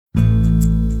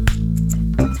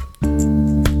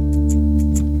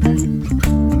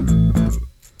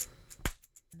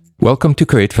Welcome to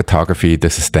Create Photography.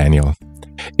 This is Daniel.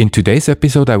 In today's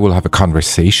episode, I will have a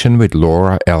conversation with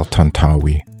Laura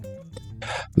El-Tantawy.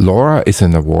 Laura is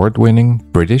an award-winning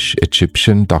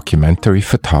British-Egyptian documentary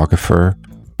photographer,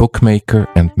 bookmaker,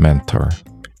 and mentor.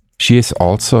 She is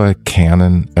also a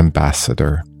Canon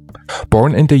ambassador.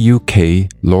 Born in the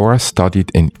UK, Laura studied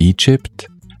in Egypt,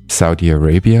 Saudi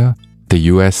Arabia, the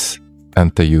US,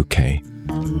 and the UK.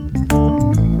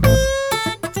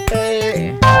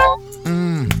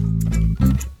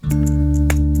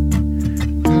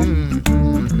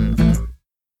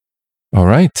 All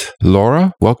right,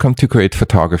 Laura, welcome to Create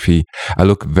Photography. I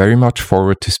look very much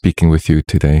forward to speaking with you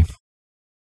today.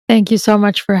 Thank you so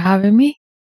much for having me.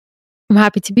 I'm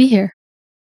happy to be here.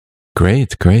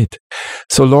 Great.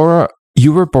 So, Laura,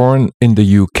 you were born in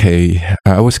the UK.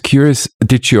 I was curious,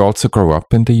 did you also grow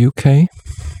up in the UK?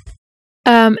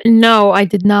 No, I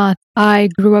did not. I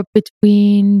grew up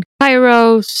between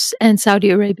Cairo and Saudi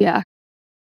Arabia.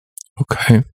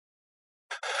 Okay.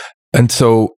 And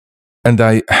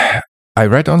I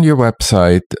read on your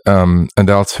website and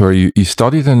elsewhere, you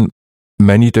studied in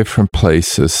many different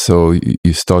places. So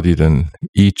you studied in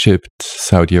Egypt,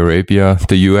 Saudi Arabia,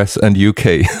 the US, and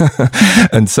UK.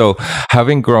 And so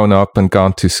having grown up and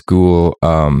gone to school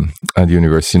at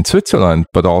university in Switzerland,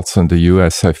 but also in the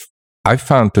US, I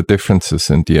found the differences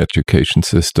in the education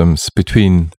systems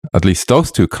between at least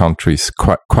those two countries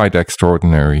quite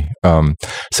extraordinary.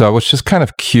 So I was just kind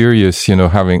of curious,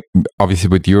 having, obviously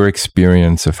with your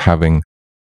experience of having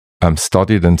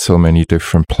studied in so many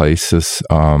different places,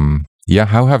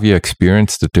 how have you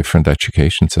experienced the different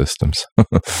education systems?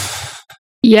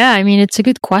 Yeah, I mean, it's a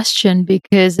good question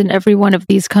because in every one of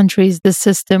these countries, the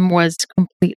system was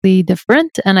completely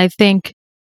different. And I think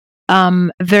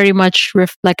very much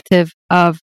reflective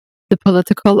of the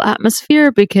political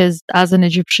atmosphere, because as an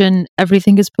Egyptian,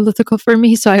 everything is political for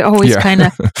me. So I always kind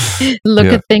of look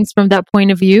at things from that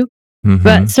point of view. Mm-hmm.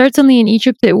 But certainly in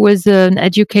Egypt, it was an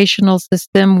educational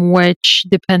system which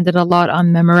depended a lot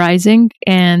on memorizing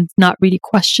and not really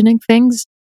questioning things.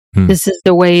 This is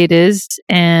the way it is,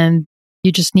 and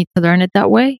you just need to learn it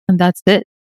that way, and that's it.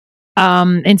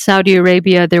 In Saudi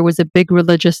Arabia, there was a big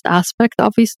religious aspect,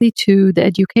 obviously, to the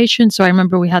education. So I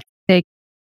remember we had to take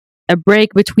a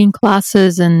break between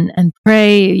classes and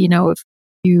pray, if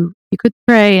you could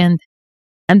pray and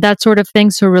that sort of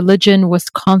thing. So religion was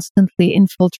constantly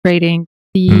infiltrating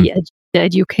the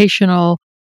educational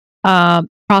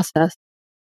process.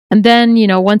 And then,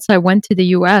 once I went to the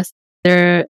US,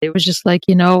 it was just like,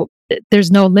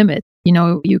 there's no limit.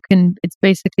 It's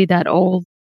basically that old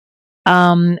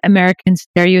American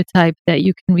stereotype that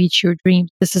you can reach your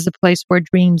dreams. This is a place where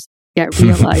dreams get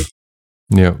realized.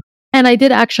 Yeah. And I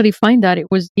did actually find that it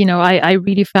was, I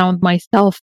really found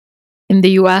myself in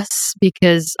the US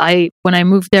because when I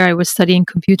moved there, I was studying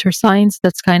computer science.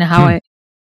 That's kind of how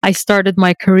I started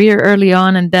my career early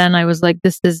on. And then I was like,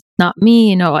 this is not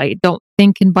me. I don't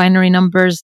think in binary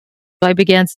numbers. So I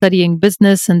began studying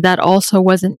business, and that also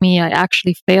wasn't me. I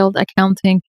actually failed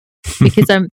accounting because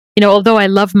although I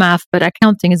love math, but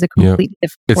accounting is a completely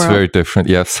different world. It's very different,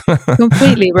 yes.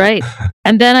 Completely, right.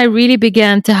 And then I really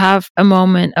began to have a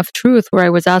moment of truth where I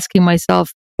was asking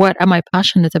myself, what am I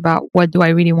passionate about? What do I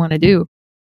really want to do?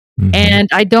 Mm-hmm. And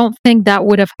I don't think that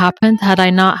would have happened had I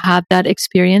not had that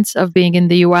experience of being in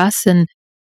the US and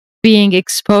being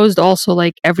exposed also,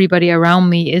 like everybody around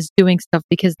me is doing stuff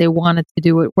because they wanted to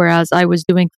do it, whereas I was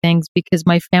doing things because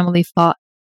my family thought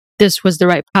this was the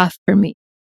right path for me.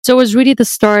 So it was really the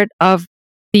start of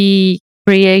the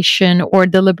creation or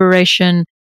the liberation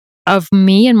of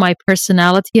me and my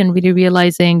personality, and really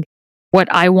realizing what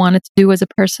I wanted to do as a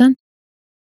person.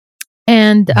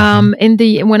 And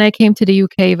when I came to the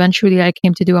UK, eventually I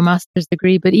came to do a master's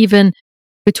degree. But even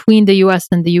between the US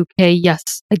and the UK,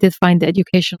 yes, I did find the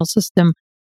educational system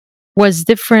was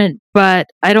different, but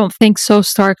I don't think so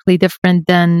starkly different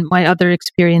than my other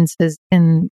experiences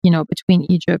in,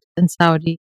 between Egypt and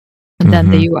Saudi and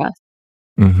then the US.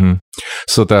 Mm-hmm.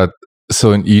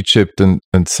 So in Egypt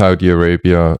and Saudi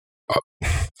Arabia,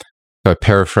 I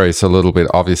paraphrase a little bit,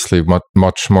 obviously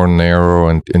much more narrow,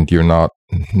 and you're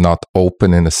not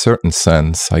open in a certain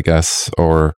sense, I guess,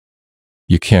 or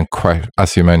you can't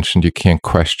as you mentioned, you can't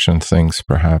question things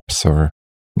perhaps, or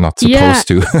not supposed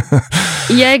to.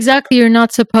 Yeah, exactly. You're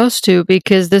not supposed to,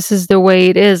 because this is the way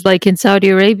it is. Like in Saudi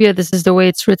Arabia, this is the way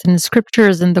it's written in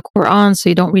scriptures in the Quran. So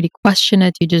you don't really question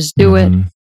it. You just do it.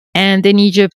 And in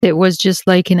Egypt, it was just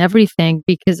like in everything,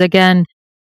 because again,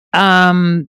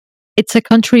 it's a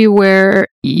country where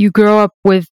you grow up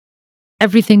with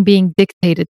everything being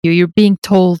dictated to you. You're being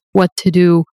told what to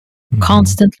do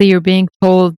constantly. You're being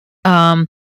told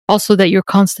Also that you're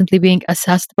constantly being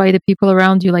assessed by the people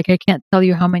around you. Like, I can't tell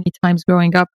you how many times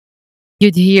growing up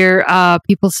you'd hear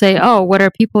people say, oh, what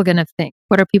are people going to think?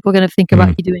 What are people going to think about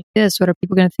you doing this? What are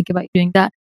people going to think about you doing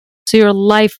that? So your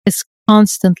life is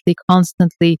constantly,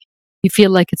 you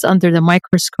feel like it's under the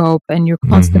microscope, and you're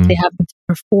constantly having to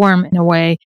perform in a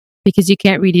way because you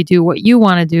can't really do what you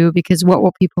want to do because what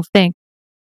will people think?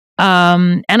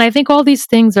 And I think all these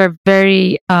things are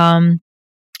very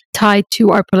tied to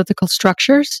our political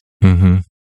structures.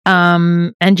 And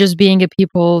just being a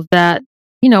people that,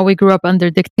 we grew up under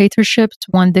dictatorships,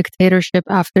 one dictatorship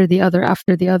after the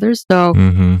other. So,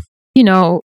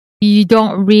 you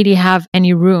don't really have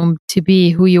any room to be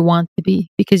who you want to be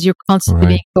because you're constantly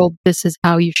being told this is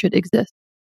how you should exist.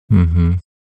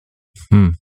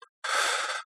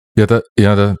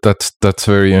 That's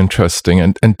very interesting.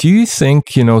 And do you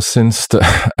think, since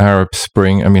the Arab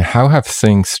Spring, I mean, how have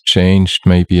things changed?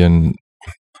 Maybe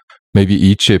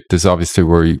Egypt is obviously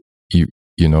where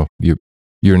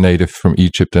you're native from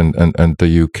Egypt and the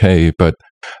UK, but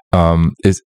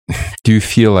do you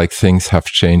feel like things have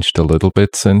changed a little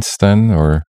bit since then,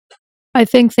 or? I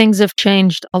think things have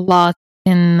changed a lot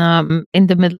in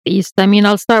the Middle East. I mean,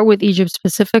 I'll start with Egypt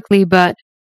specifically, but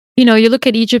you look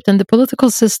at Egypt and the political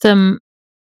system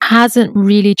hasn't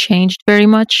really changed very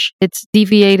much. It's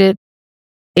deviated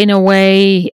in a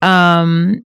way,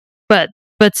 but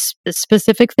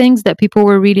specific things that people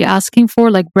were really asking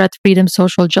for, like bread, freedom,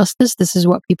 social justice. This is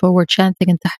what people were chanting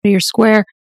in Tahrir Square.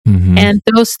 And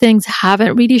those things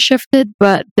haven't really shifted,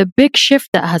 but the big shift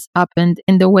that has happened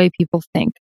in the way people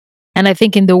think. And I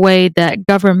think in the way that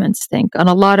governments think, and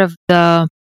a lot of the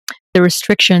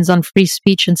restrictions on free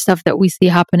speech and stuff that we see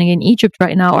happening in Egypt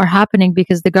right now are happening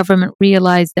because the government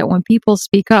realized that when people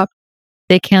speak up,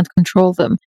 they can't control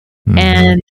them.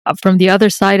 And from the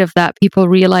other side of that, people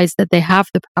realize that they have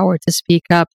the power to speak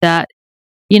up, that,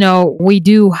 we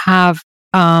do have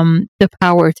the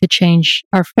power to change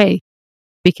our faith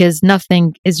because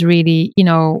nothing is really,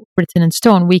 written in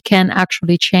stone. We can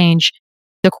actually change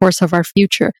the course of our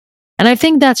future. And I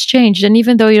think that's changed. And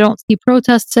even though you don't see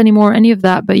protests anymore, any of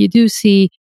that, but you do see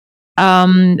a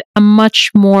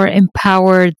much more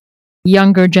empowered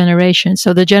younger generation.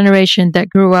 So the generation that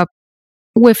grew up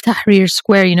with Tahrir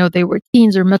Square, they were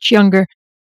teens or much younger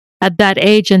at that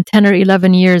age, and 10 or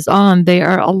 11 years on, they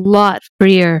are a lot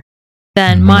freer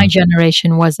than my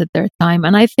generation was at their time.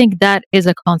 And I think that is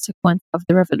a consequence of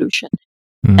the revolution.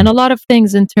 And a lot of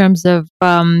things in terms of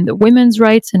women's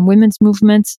rights and women's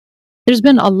movements, there's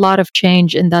been a lot of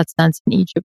change in that sense in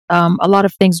Egypt. A lot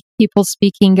of things, people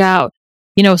speaking out,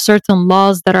 certain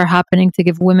laws that are happening to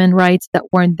give women rights that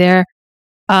weren't there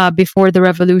before the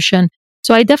revolution.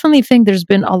 So I definitely think there's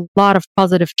been a lot of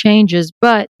positive changes,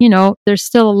 but, there's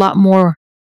still a lot more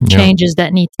changes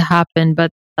that need to happen,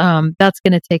 but that's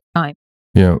going to take time.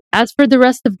 Yeah. As for the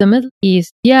rest of the Middle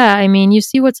East, I mean, you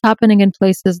see what's happening in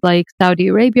places like Saudi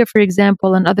Arabia, for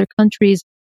example, and other countries.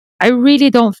 I really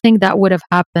don't think that would have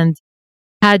happened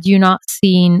had you not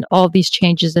seen all these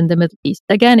changes in the Middle East.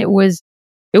 Again, it was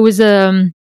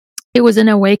an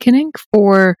awakening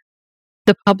for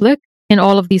the public in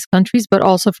all of these countries, but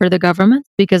also for the government,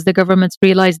 because the governments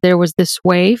realized there was this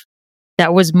wave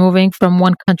that was moving from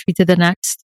one country to the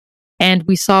next. And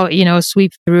we saw,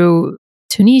 sweep through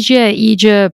Tunisia,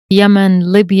 Egypt, Yemen,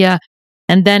 Libya,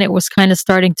 and then it was kind of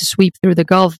starting to sweep through the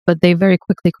Gulf, but they very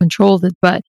quickly controlled it.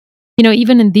 But,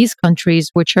 even in these countries,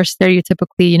 which are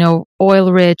stereotypically,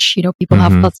 oil rich, people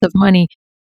have lots of money,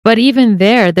 but even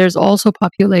there's also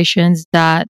populations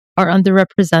that are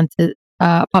underrepresented,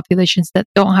 populations that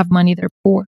don't have money, they're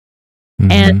poor.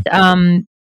 And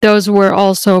those were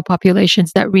also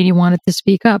populations that really wanted to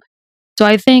speak up. So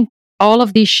I think all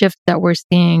of these shifts that we're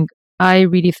seeing, I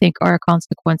really think are a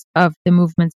consequence of the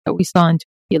movements that we saw in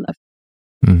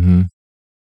 2011.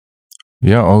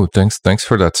 Yeah. Oh, thanks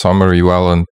for that summary.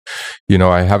 Well, and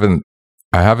I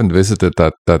haven't visited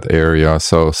that area,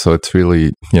 so it's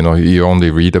really you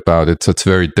only read about it, so it's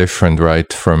very different,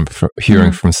 right? From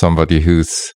hearing from somebody who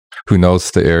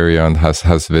knows the area and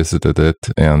has visited it,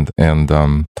 and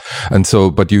so,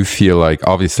 but you feel like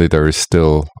obviously there is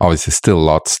still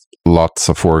lots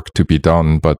of work to be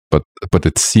done, but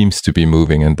it seems to be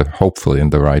moving hopefully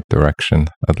in the right direction,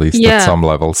 at least at some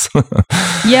levels.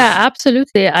 Yeah,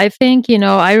 absolutely. I think,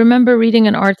 I remember reading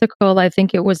an article, I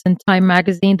think it was in Time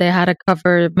magazine. They had a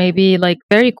cover maybe like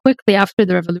very quickly after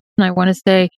the revolution, I want to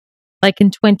say like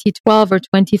in 2012 or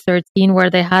 2013,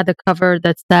 where they had a cover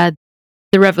that said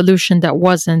the revolution that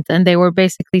wasn't. And they were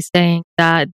basically saying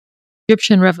that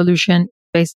Egyptian revolution,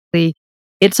 basically,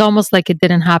 it's almost like it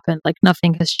didn't happen, like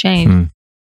nothing has changed.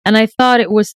 And I thought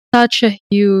it was such a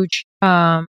huge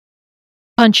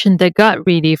punch in the gut,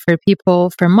 really, for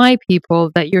my people,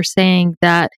 that you're saying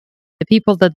that the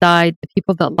people that died, the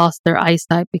people that lost their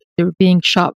eyesight because they were being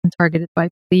shot and targeted by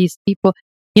police, people,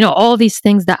 all these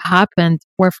things that happened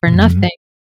were for nothing.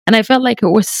 And I felt like it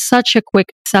was such a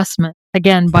quick assessment,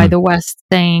 again, by the West,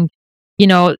 saying,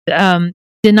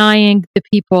 denying the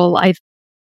people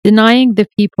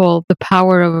the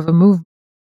power of a movement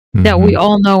that we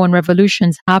all know when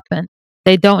revolutions happen.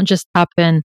 They don't just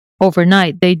happen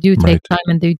overnight. They do take time,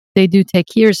 and they do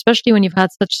take years, especially when you've had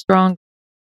such strong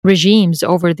regimes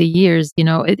over the years.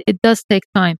 It does take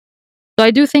time. So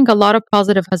I do think a lot of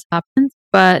positive has happened,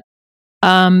 but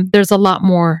there's a lot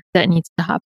more that needs to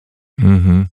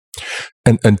happen.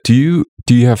 And do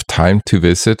you have time to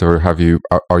visit, or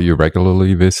are you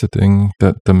regularly visiting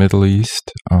the Middle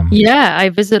East? Yeah, I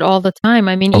visit all the time.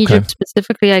 I mean, Egypt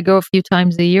specifically, I go a few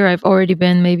times a year. I've already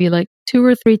been maybe like 2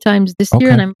 or 3 times this year,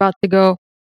 and I'm about to go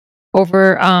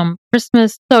over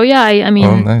Christmas. So yeah, I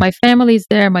mean, nice. My family's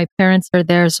there, my parents are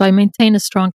there, so I maintain a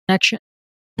strong connection.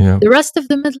 Yeah. The rest of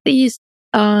the Middle East,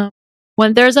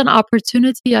 when there's an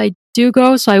opportunity, I do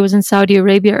go. So I was in Saudi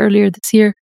Arabia earlier this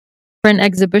year for an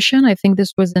exhibition. I think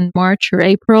this was in March or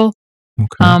April.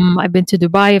 I've been to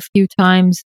Dubai a few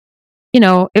times.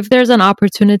 If there's an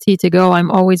opportunity to go,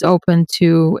 I'm always open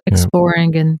to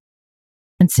exploring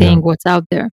and seeing what's out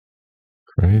there.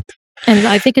 Great. And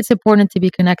I think it's important to be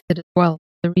connected as well,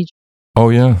 the region. Oh,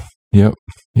 yeah. Yep.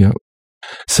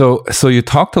 So you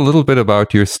talked a little bit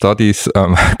about your studies,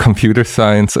 computer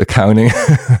science, accounting,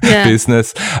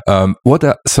 business.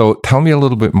 So tell me a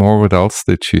little bit more. What else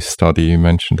did you study? You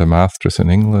mentioned a master's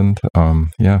in England.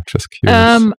 Just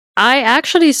curious. I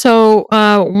actually,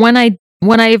 when I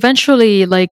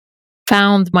eventually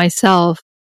found myself,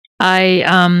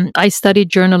 I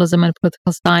studied journalism and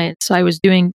political science. So I was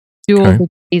doing dual degrees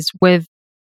with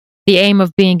the aim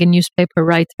of being a newspaper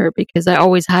writer, because I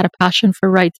always had a passion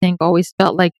for writing, always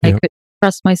felt like I could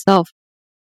express myself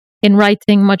in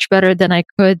writing much better than I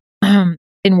could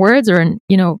in words or in,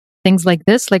 things like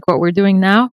this, like what we're doing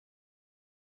now.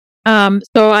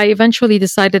 So I eventually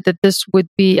decided that this would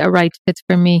be a right fit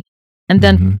for me. And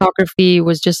then photography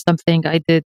was just something I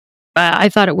did. I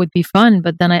thought it would be fun,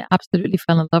 but then I absolutely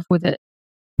fell in love with it.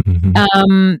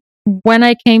 When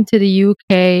I came to the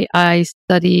UK, I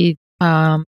studied,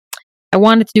 I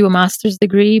wanted to do a master's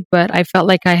degree, but I felt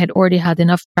like I had already had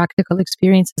enough practical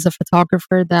experience as a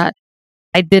photographer that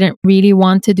I didn't really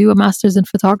want to do a master's in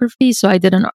photography. So I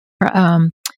did a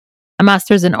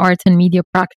master's in art and media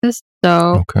practice.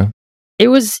 So it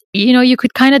was, you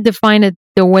could kind of define it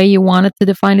the way you wanted to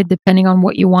define it, depending on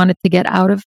what you wanted to get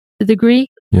out of the degree.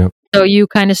 So you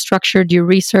kind of structured your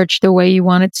research the way you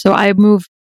wanted. So I moved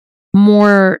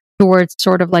more towards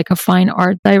sort of like a fine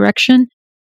art direction.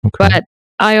 But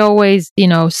I always,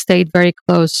 stayed very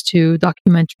close to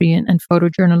documentary and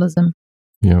photojournalism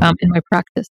in my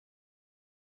practice.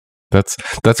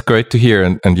 That's great to hear.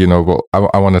 And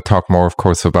I want to talk more, of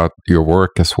course, about your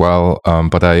work as well.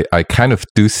 But I kind of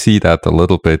do see that a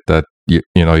little bit, that, you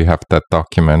have that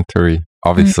documentary,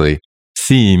 obviously,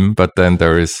 theme, but then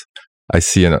I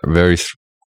see it,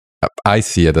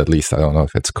 at least, I don't know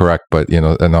if it's correct, but,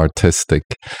 an artistic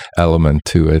element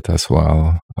to it as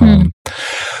well.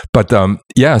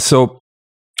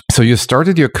 So you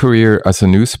started your career as a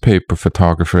newspaper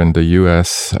photographer in the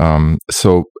US.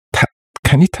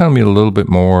 Can you tell me a little bit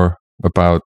more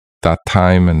about that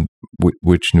time, and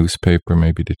which newspaper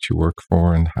maybe did you work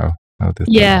for, and how did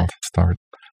that all start?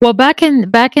 Well, back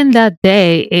in that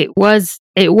day, it was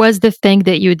the thing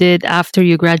that you did after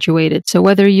you graduated. So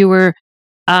whether you were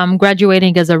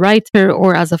graduating as a writer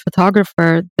or as a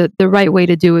photographer, the right way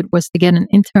to do it was to get an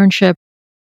internship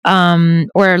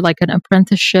or like an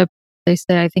apprenticeship, they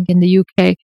say, I think in the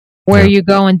UK, where you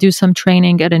go and do some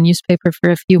training at a newspaper for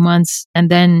a few months, and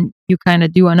then you kind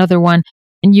of do another one,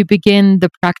 and you begin the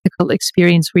practical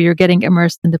experience where you're getting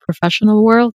immersed in the professional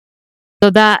world. So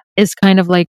that is kind of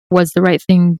like was the right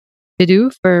thing to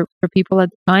do for people at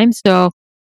the time. So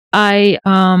I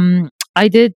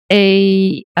did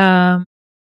I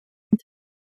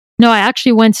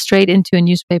actually went straight into a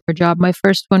newspaper job. My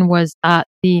first one was at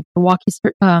the Milwaukee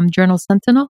Journal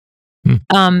Sentinel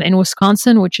in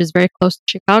Wisconsin, which is very close to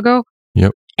Chicago.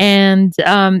 And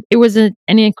it was an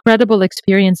incredible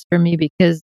experience for me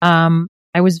because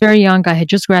I was very young. I had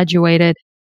just graduated,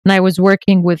 and I was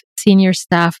working with senior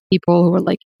staff people who were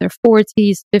like in their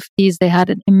 40s, 50s. They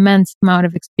had an immense amount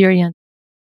of experience.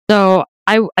 So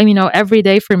I every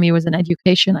day for me was an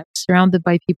education. I was surrounded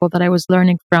by people that I was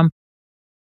learning from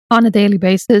on a daily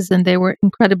basis, and they were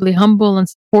incredibly humble and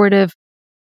supportive.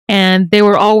 And they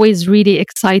were always really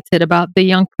excited about the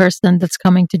young person that's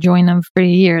coming to join them for a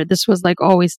year. This was like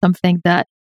always something that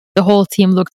the whole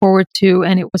team looked forward to.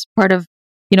 And it was part of,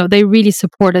 they really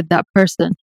supported that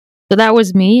person. So that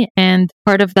was me. And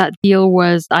part of that deal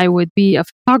was I would be a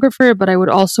photographer, but I would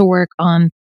also work on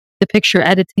the picture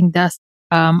editing desk,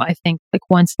 I think like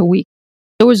once a week.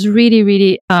 It was really,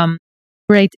 really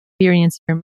great experience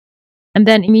for me. And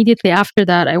then immediately after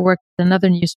that, I worked at another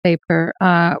newspaper,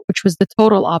 which was the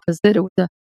total opposite. It was a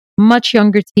much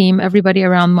younger team, everybody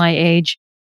around my age.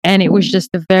 And it was just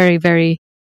a very, very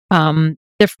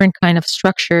different kind of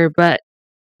structure. But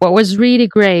what was really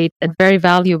great and very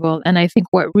valuable, and I think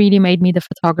what really made me the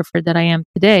photographer that I am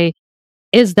today,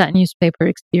 is that newspaper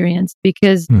experience,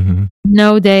 because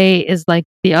no day is like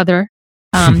the other.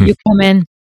 You come in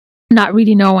not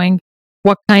really knowing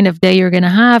what kind of day you're going to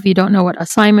have. You don't know what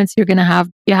assignments you're going to have.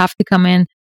 You have to come in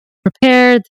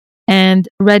prepared and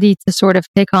ready to sort of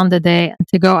take on the day and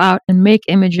to go out and make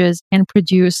images and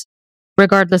produce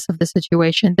regardless of the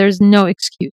situation. There's no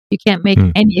excuse. You can't make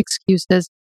any excuses.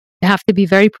 You have to be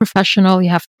very professional. You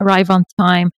have to arrive on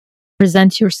time,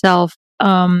 present yourself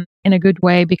in a good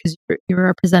way, because you're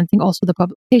representing also the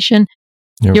publication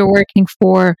you're working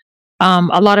for.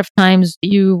 A lot of times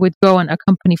you would go and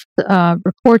accompany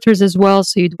reporters as well.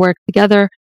 So you'd work together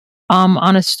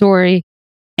on a story.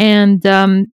 And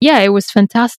it was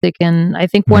fantastic. And I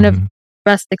think one of the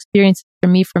best experiences for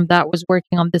me from that was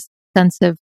working on this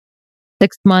intensive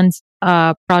 6 months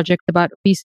project about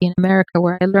obesity in America,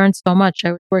 where I learned so much.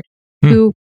 I was working with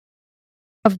two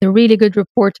of the really good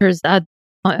reporters at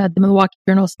the Milwaukee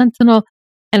Journal-Sentinel,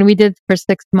 and we did for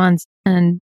 6 months,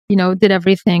 and did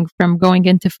everything from going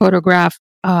into photograph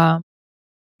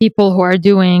people who are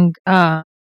doing or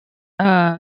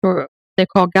they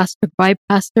call gastric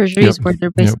bypass surgeries, where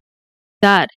they're basically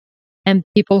that, and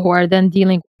people who are then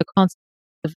dealing with the concept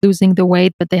of losing the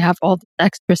weight, but they have all the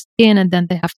extra skin, and then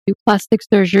they have to do plastic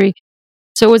surgery.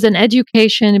 So it was an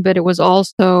education, but it was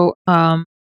also a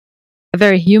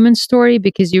very human story,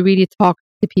 because you really talk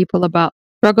to people about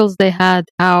struggles they had,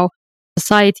 how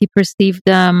society perceived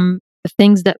them, the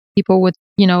things that people would,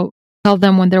 tell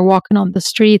them when they're walking on the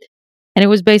street. And it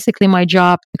was basically my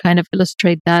job to kind of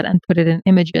illustrate that and put it in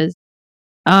images.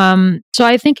 So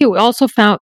I think it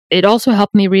also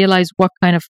helped me realize what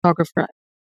kind of photographer I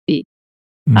would be.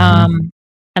 And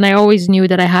I always knew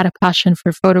that I had a passion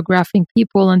for photographing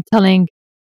people and telling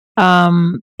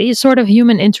these sort of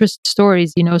human interest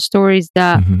stories, stories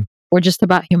that were just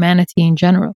about humanity in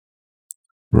general.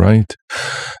 Right.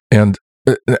 And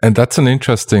that's an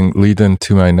interesting lead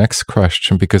into my next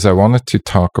question, because I wanted to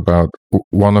talk about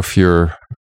one of your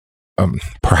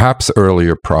perhaps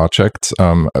earlier projects,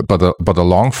 but a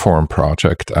long form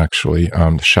project actually,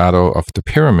 Shadow of the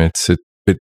Pyramids.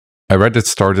 I read it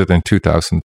started in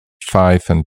 2005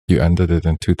 and you ended it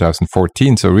in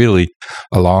 2014. So really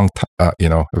a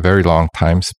very long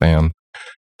time span.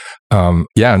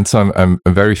 And so I'm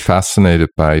very fascinated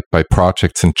by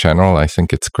projects in general. I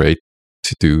think it's great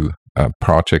to do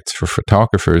projects for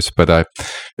photographers, but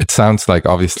it sounds like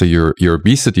obviously your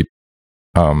obesity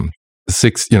was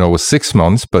 6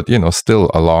 months, but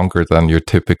still a longer than your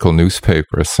typical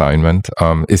newspaper assignment.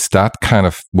 Is that kind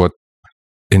of what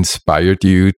inspired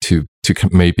you to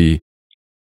maybe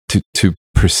to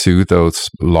pursue those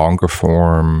longer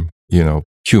form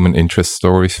human interest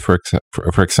stories, for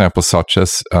example, such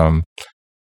as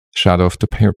Shadow of the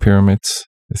Pyramids?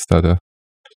 Is that a...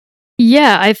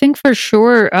 Yeah, I think for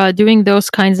sure doing those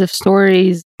kinds of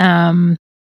stories and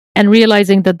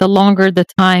realizing that the longer the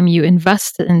time you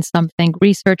invest in something,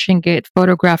 researching it,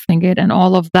 photographing it, and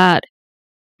all of that,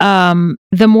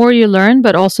 the more you learn,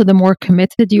 but also the more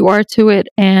committed you are to it,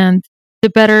 and the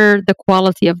better the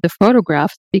quality of the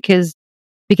photographs, because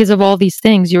of all these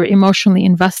things, you're emotionally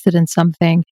invested in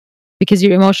something. Because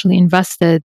you're emotionally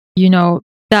invested,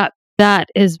 that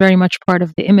is very much part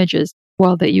of the images,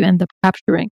 well, that you end up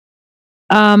capturing.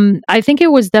 I think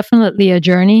it was definitely a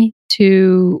journey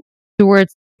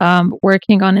towards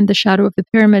working on In the Shadow of the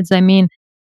Pyramids. I mean,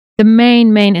 the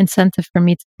main incentive for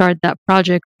me to start that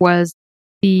project was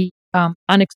the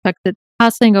unexpected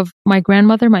passing of my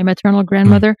grandmother, my maternal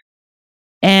grandmother.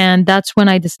 And that's when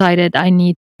I decided I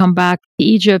need to come back to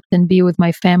Egypt and be with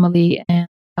my family and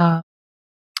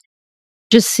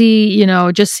just see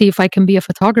if I can be a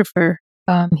photographer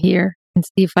here, and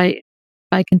see if I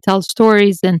can tell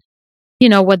stories and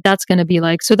what that's going to be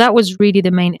like. So that was really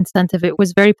the main incentive. It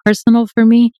was very personal for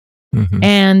me.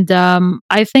 And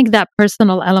I think that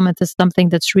personal element is something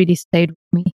that's really stayed with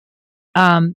me.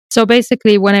 So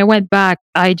basically when I went back,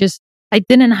 I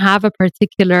didn't have a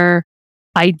particular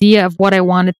idea of what I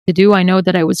wanted to do. I know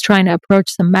that I was trying to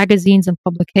approach some magazines and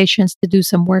publications to do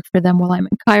some work for them while I'm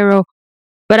in Cairo,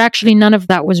 but actually none of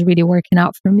that was really working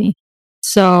out for me.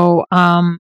 So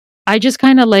I just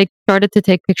kind of like started to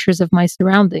take pictures of my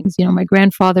surroundings. You know, my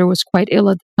grandfather was quite ill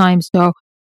at the time, so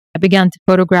I began to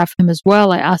photograph him as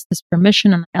well. I asked his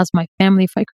permission and I asked my family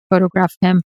if I could photograph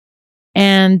him.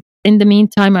 And in the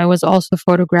meantime, I was also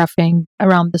photographing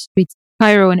around the streets of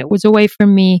Cairo, and it was a way for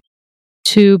me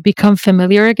to become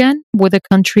familiar again with a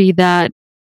country that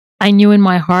I knew in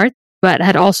my heart, but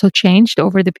had also changed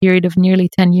over the period of nearly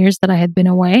 10 years that I had been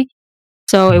away.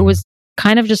 So it was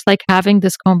kind of just like having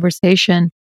this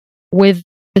conversation with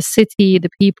the city, the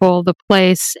people, the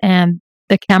place, and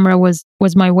the camera was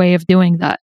my way of doing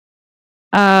that.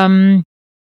 And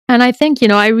I think, you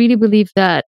know, I really believe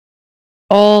that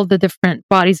all the different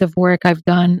bodies of work I've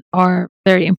done are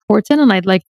very important, and I'd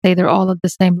like to say they're all at the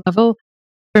same level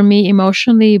for me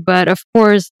emotionally. But of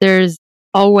course, there's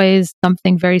always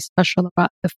something very special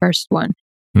about the first one.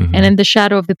 And In the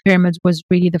Shadow of the Pyramids was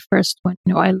really the first one.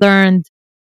 You know, I learned,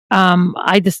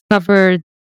 I discovered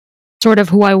sort of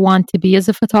who I want to be as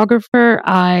a photographer.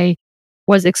 I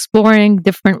was exploring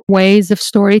different ways of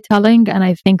storytelling, and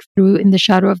I think through In the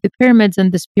Shadow of the Pyramids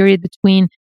and this period between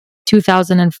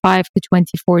 2005 to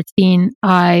 2014,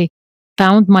 I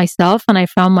found myself and I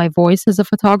found my voice as a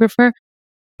photographer.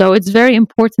 So it's very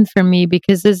important for me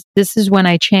because this is when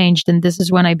I changed, and this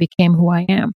is when I became who I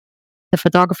am, the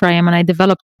photographer I am, and I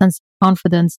developed a sense of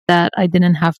confidence that I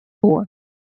didn't have before.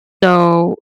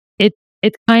 So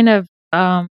it kind of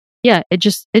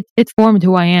it formed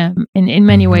who I am in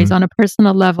many ways, on a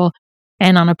personal level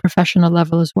and on a professional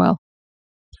level as well.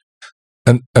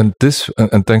 And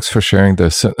thanks for sharing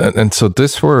this. And so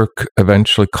this work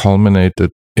eventually culminated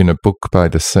in a book by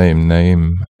the same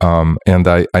name. And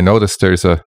I noticed there's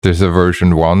a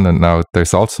version 1, and now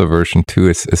there's also version 2.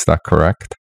 Is that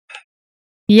correct?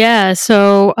 Yeah.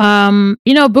 So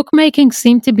you know, bookmaking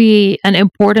seemed to be an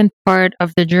important part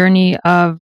of the journey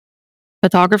of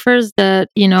photographers that,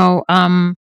 you know,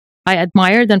 I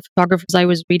admired, and photographers I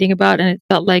was reading about, and it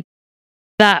felt like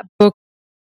that book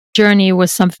journey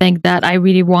was something that I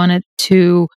really wanted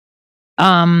to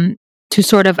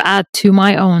sort of add to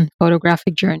my own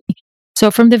photographic journey.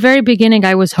 So from the very beginning,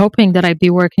 I was hoping that I'd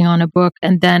be working on a book,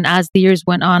 and then as the years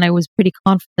went on, I was pretty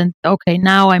confident. Okay,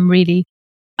 now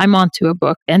I'm onto a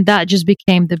book, and that just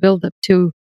became the build-up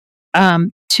to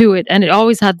it, and it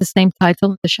always had the same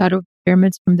title, The Shadow of the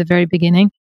Pyramids, from the very beginning.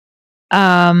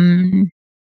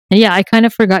 Yeah, I kind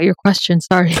of forgot your question.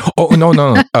 Sorry. Oh,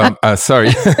 no. Sorry.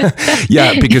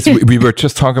 Yeah, because we were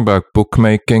just talking about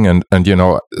bookmaking, and you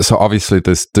know, so obviously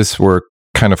this work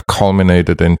kind of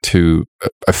culminated into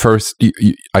a first,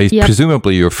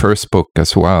 presumably your first book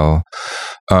as well.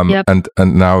 And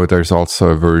now there's also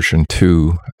a version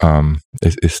 2.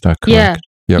 Is that correct? Yeah.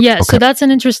 Yeah. Okay. So that's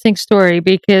an interesting story,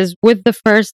 because with the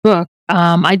first book,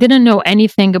 I didn't know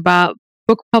anything about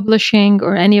book publishing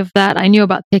or any of that. I knew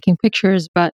about taking pictures,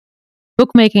 but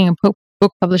bookmaking and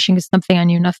book publishing is something I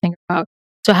knew nothing about.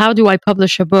 So how do I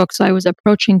publish a book? So I was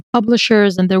approaching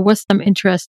publishers, and there was some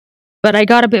interest, but I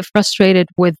got a bit frustrated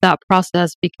with that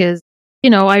process because, you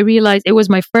know, I realized it was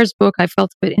my first book. I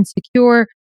felt a bit insecure.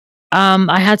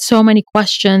 I had so many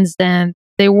questions, and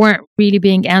they weren't really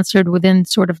being answered within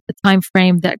sort of the time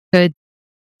frame that could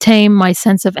tame my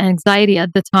sense of anxiety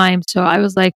at the time. So I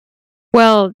was like,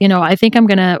 well, you know, I think I'm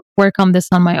going to work on this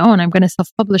on my own. I'm going to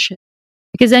self-publish it.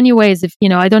 Because anyways, if, you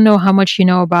know, I don't know how much you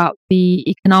know about the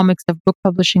economics of book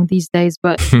publishing these days,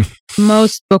 but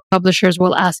most book publishers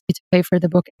will ask you to pay for the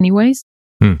book anyways.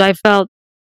 So I felt,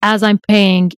 as I'm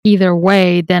paying either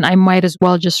way, then I might as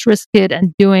well just risk it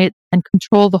and do it and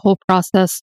control the whole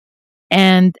process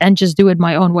and just do it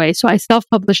my own way. So I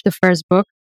self-published the first book,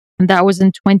 and that was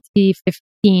in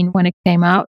 2015 when it came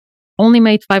out. Only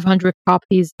made 500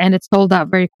 copies, and it sold out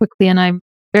very quickly. And I'm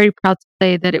very proud to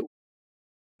say that it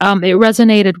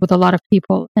resonated with a lot of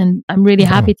people, and I'm really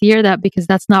happy to hear that, because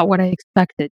that's not what I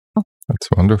expected. You know? That's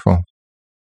wonderful.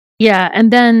 Yeah,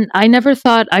 and then I never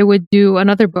thought I would do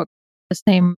another book, the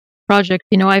same project.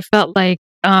 You know, I felt like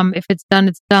if it's done,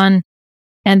 it's done,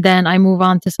 and then I move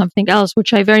on to something else,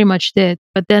 which I very much did.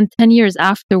 But then 10 years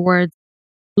afterwards,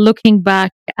 looking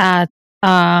back at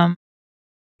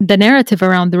the narrative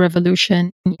around the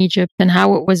revolution in Egypt and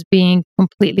how it was being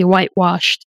completely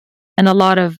whitewashed, and a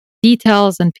lot of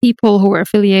details and people who were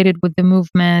affiliated with the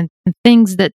movement, and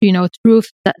things that, you know, truth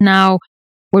that now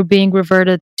were being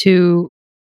reverted to,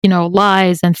 you know,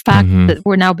 lies and facts that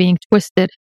were now being twisted.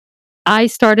 I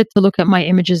started to look at my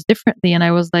images differently, and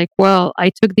I was like, well, I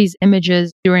took these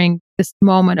images during this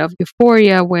moment of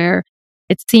euphoria where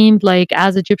it seemed like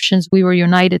as Egyptians, we were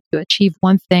united to achieve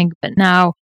one thing, but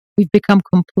now we've become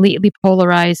completely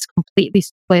polarized, completely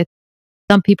split.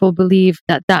 Some people believe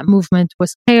that that movement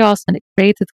was chaos and it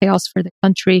created chaos for the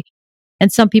country.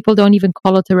 And some people don't even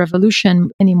call it a revolution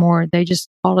anymore. They just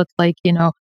call it like,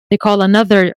 they call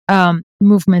another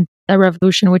movement a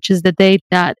revolution, which is the date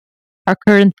that our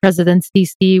current president,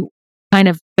 Sisi, kind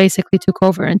of basically took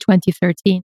over in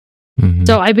 2013. Mm-hmm.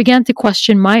 So I began to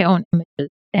question my own images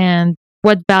and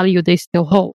what value they still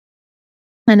hold.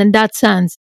 And in that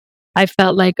sense, I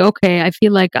felt like, okay, I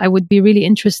feel like I would be really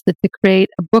interested to create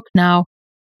a book now,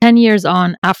 10 years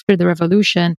on after the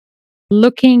revolution,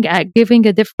 looking at giving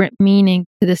a different meaning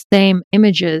to the same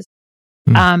images,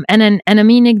 and a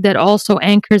meaning that also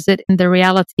anchors it in the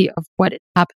reality of what is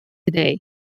happening today,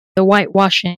 the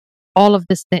whitewashing, all of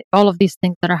these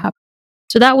things that are happening.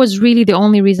 So that was really the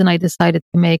only reason I decided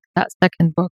to make that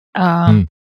second book.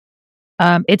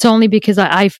 It's only because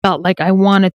I felt like I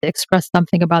wanted to express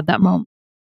something about that moment.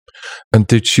 And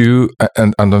did you?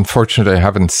 And unfortunately, I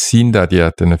haven't seen that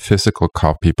yet in a physical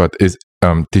copy. But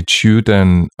did you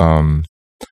then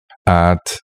add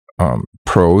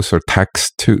prose or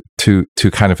text to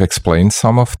kind of explain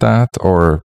some of that,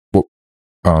 or?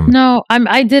 No,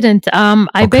 I didn't.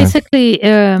 I basically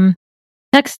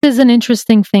text is an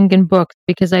interesting thing in books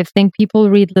because I think people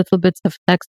read little bits of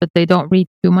text, but they don't read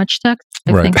too much text.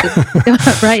 I think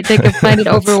right, they can find it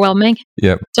overwhelming.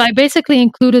 Yeah. So I basically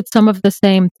included some of the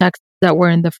same texts that were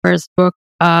in the first book,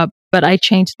 but I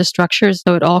changed the structure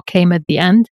so it all came at the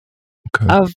end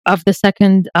of the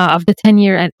second of the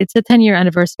 10-year. It's a 10-year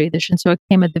anniversary edition, so it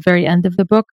came at the very end of the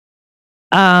book.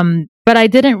 But I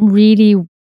didn't really.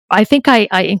 I think I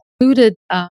included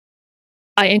a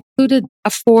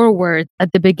foreword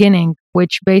at the beginning,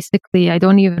 which basically I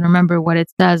don't even remember what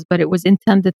it says, but it was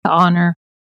intended to honor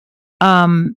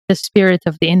the spirit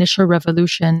of the initial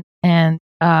revolution and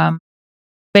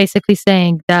basically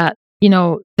saying that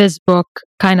this book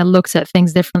kind of looks at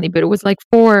things differently. But it was like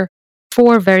four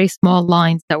very small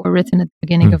lines that were written at the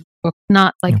beginning of the book,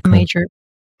 not like a major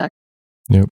text.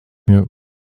 Yep.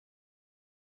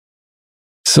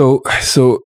 So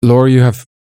Laura, you have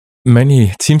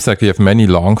it seems like you have many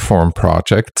long form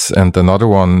projects, and another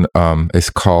one is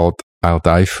called I'll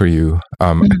Die For You.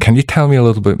 Can you tell me a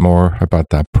little bit more about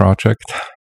that project?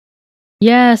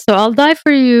 Yeah, so I'll Die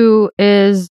For You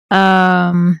is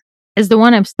the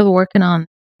one I'm still working on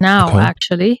now,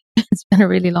 actually. It's been a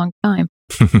really long time.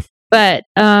 But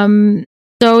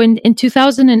so in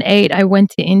 2008, I went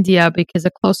to India because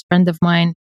a close friend of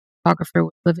mine, photographer,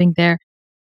 was living there.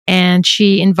 And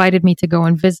she invited me to go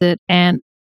and visit. And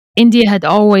India had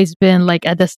always been like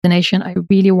a destination I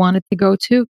really wanted to go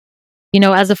to.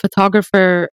 As a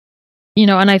photographer,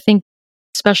 and I think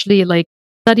especially like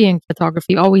studying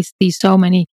photography, always see so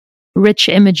many rich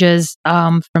images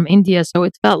from India. So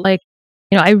it felt like,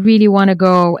 I really want to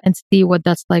go and see what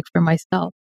that's like for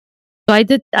myself. So I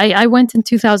did. I went in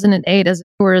 2008 as a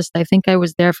tourist. I think I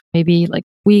was there for maybe like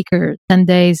a week or 10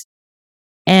 days.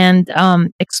 And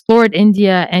explored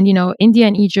India. And, India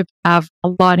and Egypt have a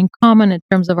lot in common in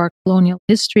terms of our colonial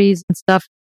histories and stuff.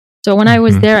 So when I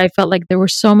was there, I felt like there were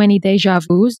so many deja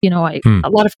vus. A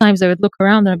lot of times I would look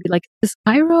around and I'd be like, is this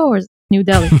Cairo or is this New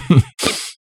Delhi?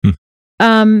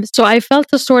 So I felt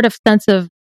a sort of sense of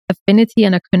affinity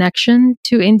and a connection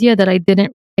to India that I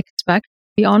didn't expect,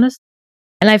 to be honest.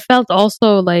 And I felt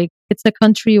also like it's a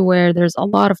country where there's a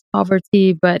lot of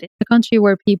poverty, but it's a country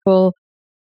where people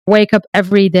wake up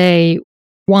every day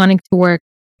wanting to work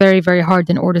very, very hard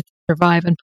in order to survive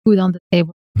and put food on the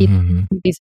table,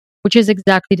 which is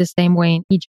exactly the same way in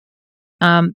Egypt.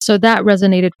 So that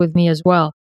resonated with me as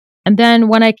well. And then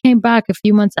when I came back a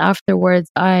few months afterwards,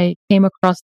 I came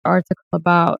across an article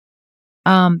about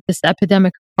this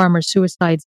epidemic of farmer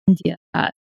suicides in India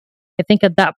that I think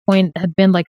at that point had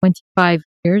been like 25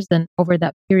 years. And over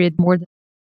that period, more than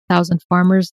 1,000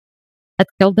 farmers had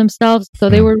killed themselves. So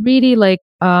they were really like,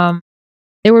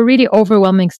 they were really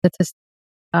overwhelming statistics.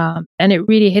 And it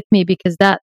really hit me because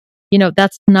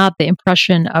that's not the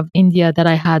impression of India that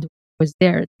I had was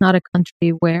there. It's not a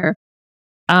country where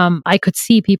I could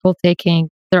see people taking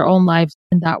their own lives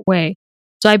in that way.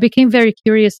 So I became very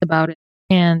curious about it.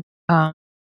 And,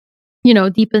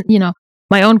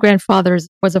 my own grandfather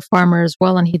was a farmer as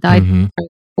well, and he died before I was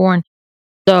born.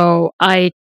 So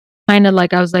I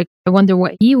was like, I wonder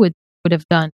what he would have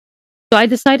done. So I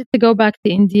decided to go back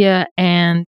to India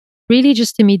and really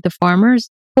just to meet the farmers,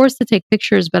 of course, to take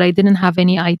pictures, but I didn't have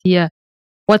any idea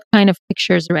what kind of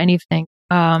pictures or anything.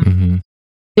 The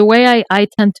way I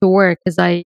tend to work is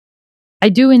I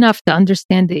do enough to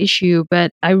understand the issue,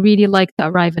 but I really like to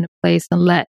arrive in a place and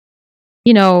let,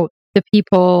 the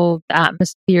people, the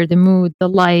atmosphere, the mood, the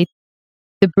light,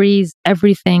 the breeze,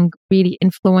 everything really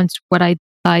influenced what I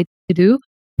decide to do.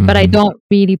 But I don't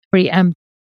really preempt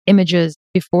images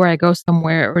before I go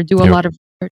somewhere or do a lot of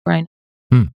research right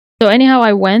now. So anyhow,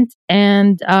 I went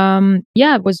and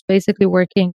was basically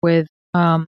working with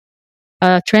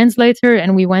a translator,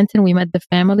 and we went and we met the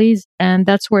families, and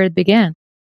that's where it began.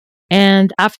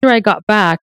 And after I got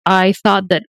back, I thought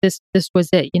that this was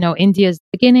it. India's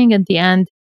the beginning and the end.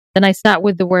 Then I sat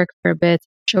with the work for a bit,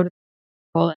 showed it to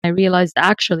people, and I realized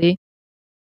actually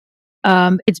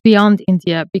it's beyond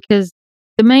India, because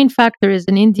the main factor is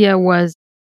in India was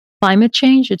climate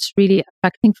change. It's really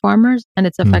affecting farmers, and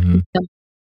it's affecting them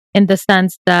in the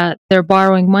sense that they're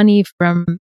borrowing money from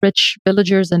rich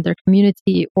villagers in their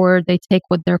community, or they take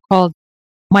what they're called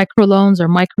microloans or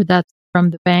microdebts from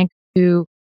the bank to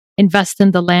invest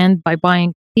in the land by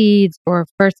buying seeds or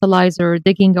fertilizer or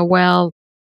digging a well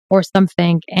or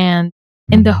something. And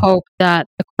in the hope that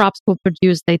the crops will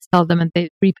produce, they'd sell them and they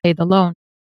repay the loan.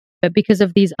 But because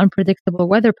of these unpredictable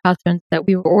weather patterns that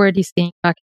we were already seeing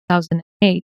back in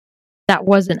 2008, that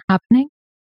wasn't happening.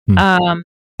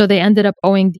 So they ended up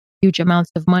owing huge amounts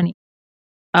of money.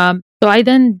 So I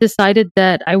then decided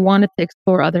that I wanted to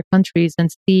explore other countries and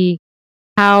see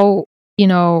how,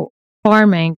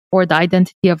 farming, or the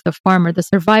identity of the farmer, the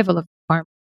survival of the farmer,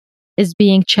 is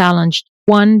being challenged,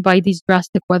 one, by these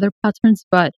drastic weather patterns,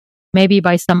 but maybe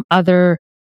by some other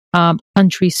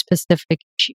country-specific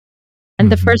issue.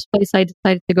 And the first place I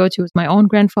decided to go to was my own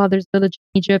grandfather's village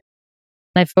in Egypt.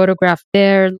 And I photographed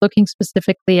there, looking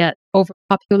specifically at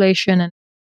overpopulation and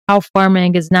how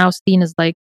farming is now seen as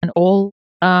like an old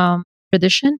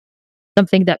tradition,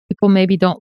 something that people maybe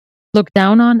don't look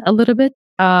down on a little bit.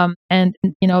 And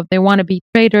they want to be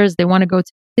traders. They want to go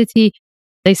to the city.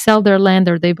 They sell their land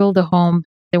or they build a home.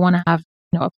 They want to have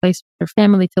a place for their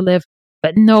family to live,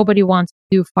 but nobody wants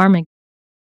to do farming.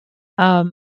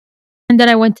 And then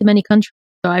I went to many countries.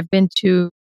 So I've been to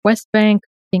West Bank,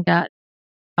 looking at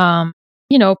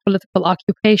political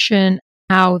occupation,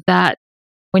 how that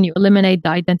when you eliminate the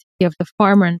identity of the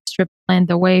farmer and strip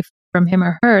land away from him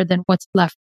or her, then what's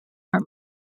left?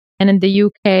 And in the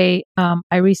UK,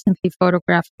 I recently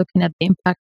photographed looking at the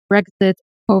impact of Brexit,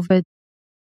 COVID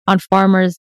on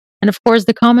farmers. And of course,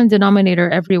 the common denominator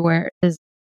everywhere is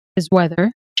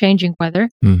weather, changing weather.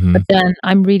 But then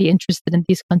I'm really interested in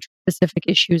these country-specific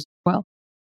issues as well.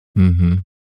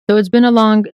 So it's been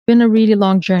a really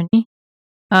long journey.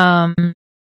 And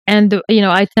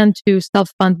I tend to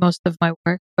self-fund most of my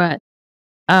work, but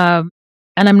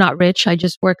and I'm not rich. I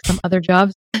just work some other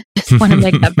jobs. Just want to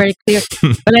make that very clear.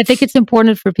 But I think it's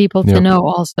important for people to know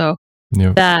also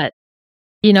that,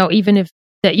 even if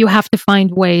that you have to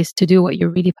find ways to do what you're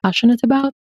really passionate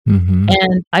about.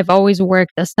 And I've always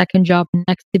worked a second job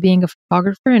next to being a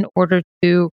photographer in order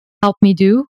to help me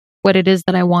do what it is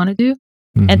that I want to do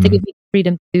and to give me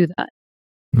freedom to do that.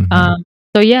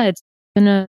 So yeah, it's been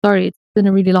a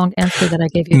really long answer that I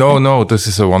gave you. No, this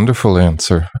is a wonderful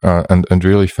answer and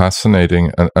really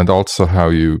fascinating. And also how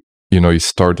you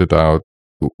started out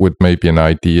with maybe an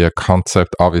idea,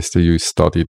 concept. Obviously, you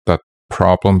studied that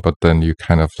problem, but then you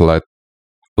kind of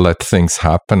let things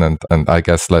happen and I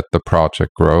guess let the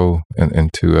project grow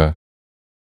into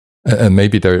and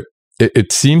maybe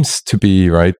it seems to be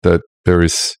right that there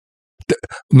is,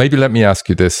 maybe let me ask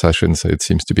you this, I shouldn't say it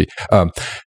seems to be,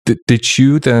 did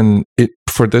you then,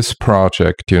 for this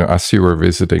project, as you were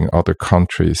visiting other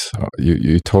countries,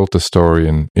 you told the story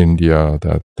in India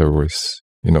that there was,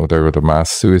 there were the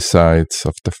mass suicides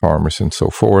of the farmers and so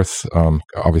forth,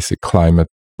 obviously climate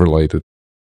related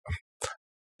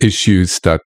issues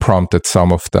that prompted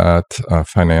some of that,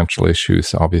 financial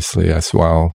issues obviously as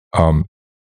well.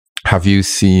 Have you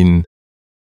seen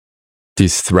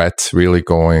these threats really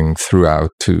going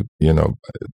throughout to,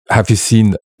 have you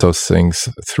seen those things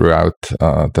throughout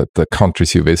the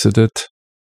countries you visited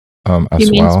as well? You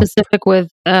mean specific with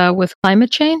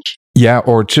climate change? Yeah,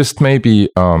 or just maybe,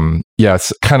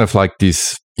 it's kind of like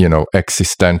these,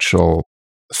 existential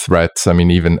threats.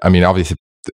 Obviously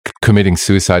committing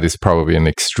suicide is probably an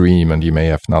extreme, and you may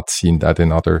have not seen that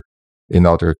in other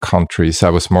countries.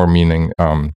 I was more meaning,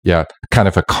 kind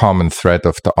of a common thread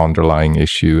of the underlying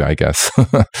issue, I guess.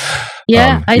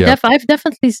 I've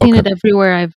definitely seen it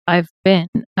everywhere I've been.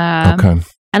 And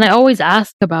I always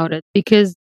ask about it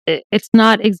because it's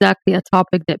not exactly a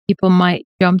topic that people might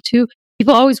jump to.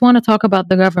 People always want to talk about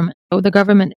the government. Oh, the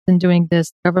government isn't doing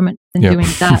this, the government isn't doing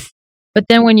that. But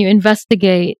then when you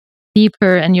investigate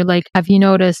deeper and you're like, have you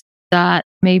noticed that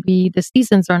maybe the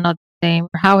seasons are not the same,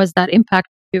 or how has that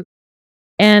impacted you?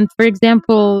 And for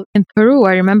example, in Peru,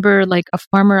 I remember like a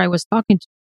farmer I was talking to,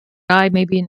 a guy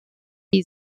maybe in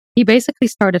he basically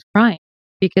started crying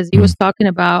because he was talking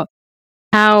about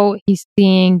how he's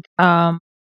seeing the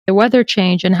weather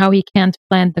change and how he can't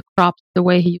plant the crops the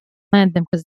way he planned them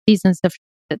because the seasons have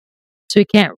shifted. So he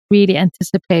can't really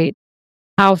anticipate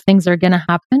how things are going to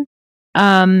happen.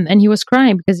 And he was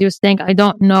crying because he was saying, I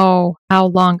don't know how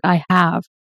long I have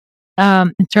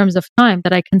in terms of time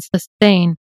that I can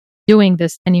sustain doing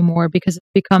this anymore because it's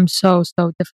become so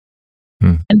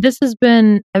difficult. And this has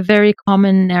been a very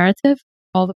common narrative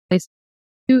all the places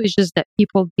too. It's just that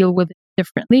people deal with it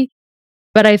differently.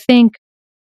 But I think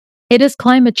it is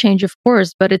climate change, of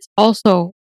course, but it's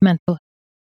also mental health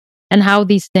and how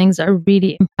these things are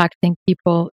really impacting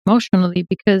people emotionally.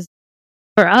 Because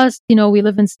for us, we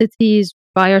live in cities,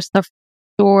 buy our stuff from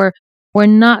the store. We're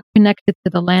not connected to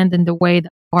the land in the way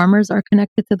that farmers are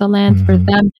connected to the land. For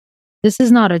them, this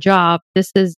is not a job.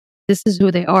 This is who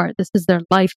they are. This is their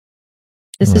life.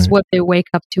 This is what they wake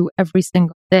up to every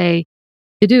single day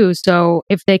to do. So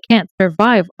if they can't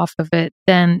survive off of it,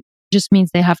 then it just means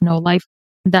they have no life.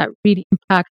 That really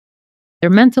impacts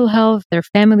their mental health, their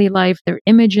family life, their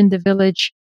image in the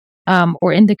village,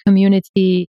 or in the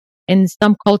community. In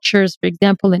some cultures, for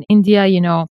example, in India,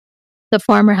 the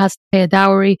farmer has to pay a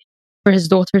dowry for his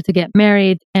daughter to get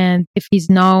married. And if he's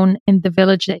known in the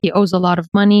village that he owes a lot of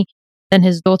money, then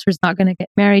his daughter's not going to get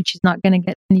married. She's not going to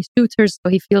get any suitors. So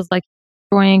he feels like he's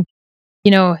destroying,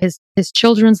 his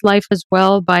children's life as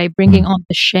well by bringing on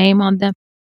the shame on them.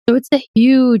 So it's a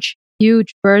huge,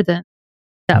 huge burden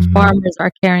that farmers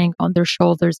are carrying on their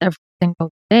shoulders every single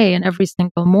day and every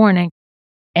single morning.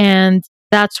 And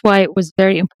that's why it was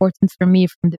very important for me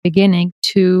from the beginning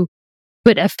to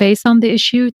put a face on the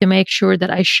issue, to make sure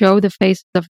that I show the faces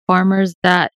of farmers,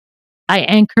 that I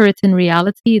anchor it in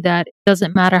reality, that it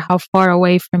doesn't matter how far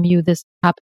away from you this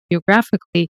happens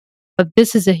geographically, but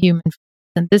this is a human face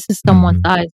and this is someone's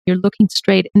eyes. You're looking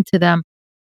straight into them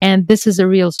and this is a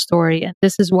real story and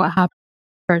this is what happened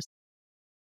first.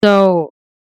 So,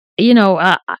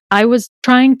 I was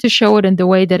trying to show it in the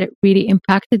way that it really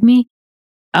impacted me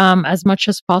as much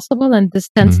as possible. And this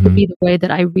tends to be the way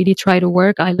that I really try to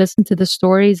work. I listen to the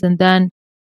stories and then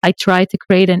I try to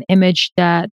create an image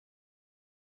that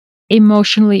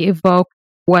emotionally evoked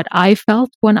what I felt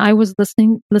when I was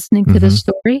listening to the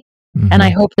story. And I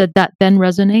hope that then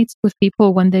resonates with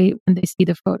people when they see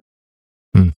the photo.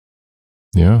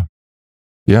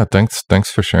 Yeah. Thanks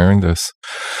for sharing this.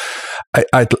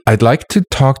 I'd like to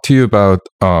talk to you about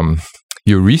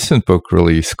your recent book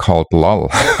release called Lull.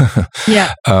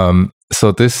 Yeah.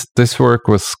 So this work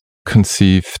was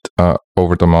conceived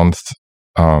over the month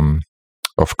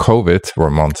of COVID, or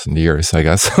months and years, I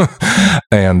guess.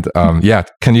 And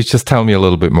can you just tell me a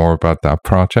little bit more about that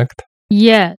project?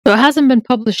 Yeah. So it hasn't been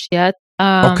published yet.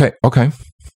 Okay.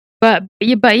 But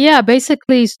yeah,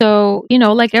 basically, so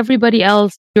like everybody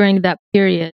else during that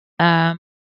period,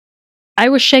 I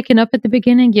was shaken up at the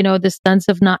beginning. This sense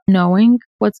of not knowing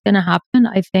what's going to happen,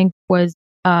 I think, was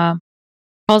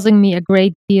causing me a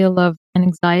great deal of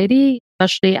anxiety,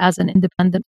 especially as an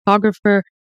independent photographer.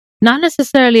 Not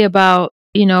necessarily about,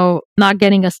 not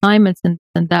getting assignments and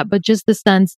that, but just the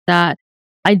sense that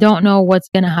I don't know what's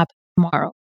going to happen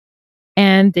tomorrow.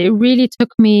 And it really took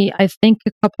me, I think,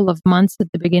 a couple of months at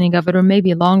the beginning of it, or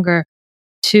maybe longer,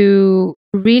 to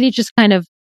really just kind of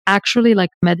actually like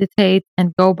meditate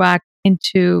and go back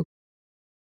into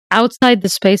outside the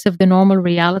space of the normal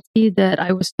reality that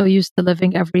I was so used to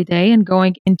living every day, and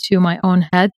going into my own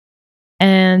head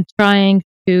and trying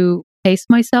to pace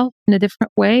myself in a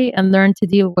different way and learn to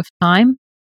deal with time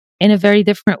in a very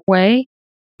different way,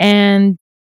 and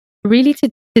really to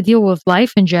deal with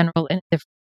life in general in a different way.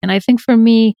 And I think for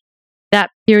me, that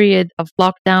period of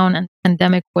lockdown and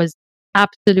pandemic was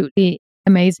absolutely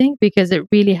amazing because it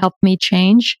really helped me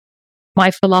change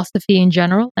my philosophy in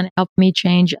general and it helped me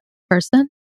change as a person.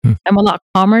 I'm a lot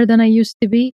calmer than I used to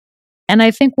be. And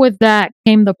I think with that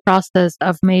came the process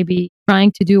of maybe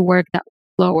trying to do work that was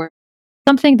slower,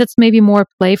 something that's maybe more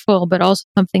playful, but also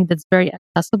something that's very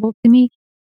accessible to me.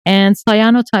 And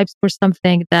cyanotypes were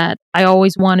something that I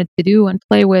always wanted to do and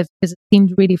play with because it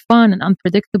seemed really fun and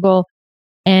unpredictable.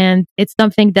 And it's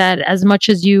something that as much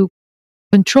as you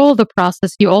control the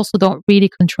process, you also don't really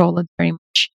control it very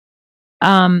much.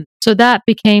 So that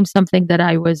became something that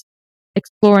I was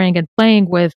exploring and playing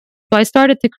with. So I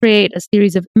started to create a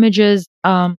series of images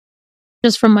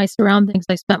just from my surroundings.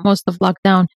 I spent most of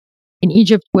lockdown in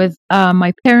Egypt with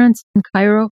my parents in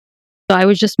Cairo. So I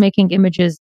was just making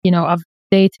images, of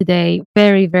day-to-day,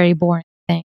 very, very boring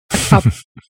things.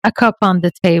 A cup on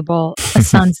the table, a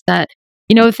sunset,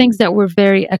 things that were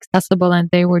very accessible and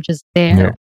they were just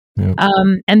there. Yeah.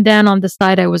 And then on the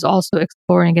side, I was also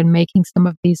exploring and making some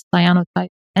of these cyanotypes.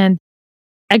 And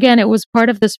again, it was part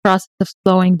of this process of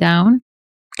slowing down.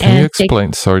 Can you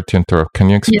explain, sorry to interrupt, can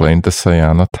you explain the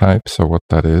cyanotypes or what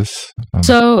that is?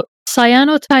 So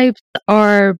cyanotypes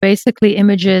are basically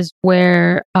images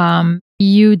where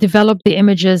you develop the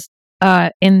images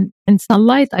in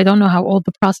sunlight. I don't know how old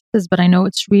the process is, but I know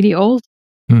it's really old.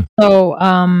 So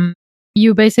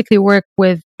you basically work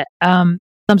with some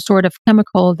sort of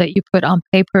chemical that you put on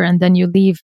paper, and then you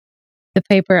leave the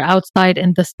paper outside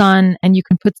in the sun, and you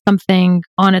can put something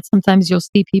on it. Sometimes you'll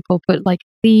see people put like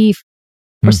a leaf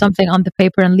or something on the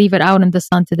paper and leave it out in the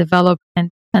sun to develop, and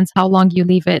depends how long you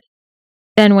leave it.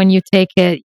 Then when you take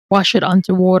it, wash it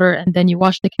under water, and then you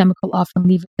wash the chemical off and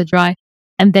leave it to dry,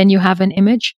 and then you have an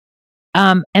image.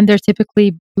 And they're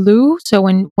typically blue. So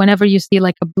whenever you see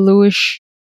like a bluish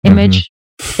image,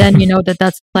 then you know that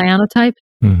that's cyanotype.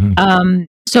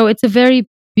 So it's a very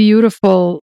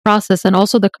beautiful process. And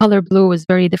also the color blue is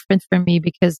very different for me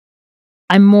because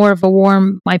I'm more of a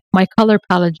warm, my color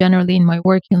palette generally in my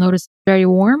work, you'll notice it's very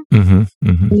warm.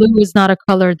 Blue is not a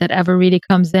color that ever really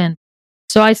comes in.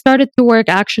 So I started to work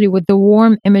actually with the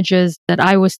warm images that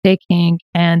I was taking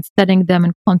and setting them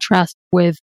in contrast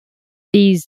with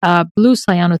these blue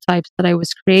cyanotypes that I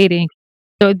was creating.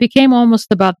 So it became almost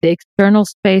about the external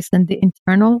space and the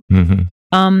internal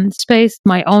space,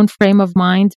 my own frame of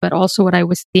mind, but also what I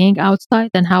was seeing outside,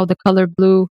 and how the color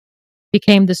blue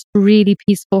became this really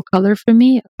peaceful color for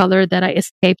me, a color that I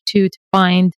escaped to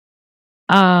find,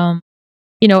 a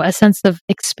sense of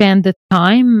expanded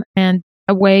time and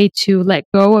a way to let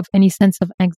go of any sense of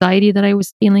anxiety that I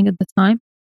was feeling at the time.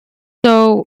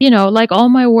 So, like all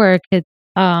my work,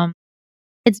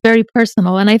 it's very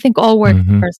personal, and I think all work is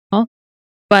personal,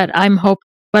 but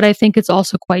I think it's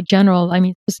also quite general. I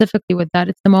mean, specifically with that,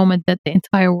 it's the moment that the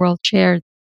entire world shared.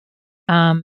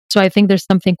 So I think there's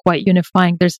something quite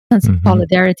unifying. There's a sense of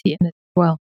solidarity in it as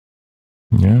well.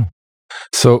 Yeah.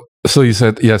 So you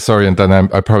said, yeah, sorry, and then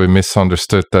I probably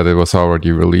misunderstood that it was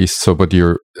already released. So, but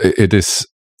you're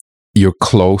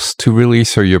close to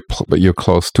release, or you're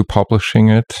close to publishing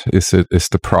it. Is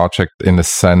the project in a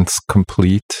sense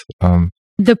complete?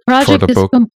 The project is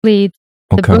complete.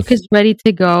 The book is ready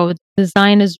to go. The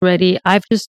design is ready. I've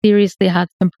just seriously had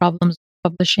some problems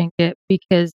publishing it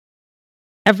because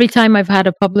every time I've had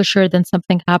a publisher, then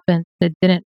something happened that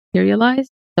didn't materialize.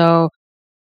 So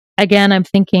again, I'm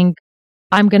thinking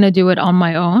I'm going to do it on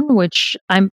my own, which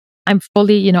I'm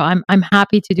fully, I'm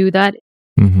happy to do that.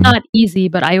 Not easy,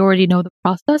 but I already know the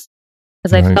process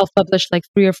because I've self-published like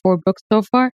 3 or 4 books so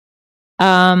far.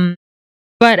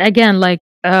 But again,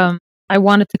 I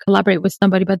wanted to collaborate with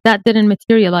somebody, but that didn't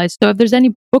materialize. So if there's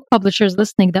any book publishers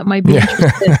listening that might be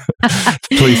interested,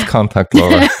 please contact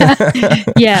Laura.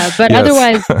 Yeah, but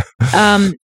otherwise,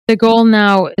 the goal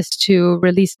now is to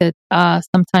release it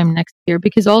sometime next year,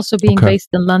 because also being based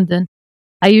in London,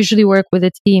 I usually work with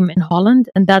a team in Holland,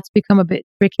 and that's become a bit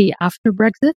tricky after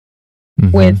Brexit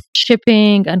with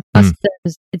shipping and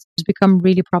customs. It's become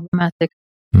really problematic.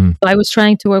 So I was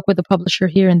trying to work with a publisher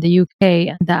here in the UK,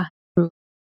 and that proved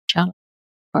challenging.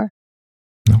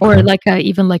 Or even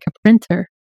like a printer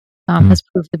has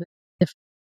proved a bit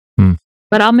different.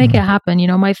 But I'll make it happen.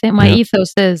 My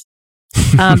ethos is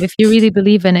if you really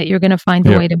believe in it, you're going to find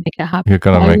a way to make it happen. You're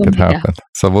going to make it happen.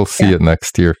 So we'll see it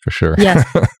next year for sure. Yes.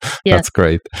 That's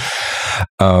great.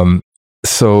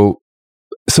 So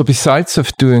besides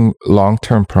of doing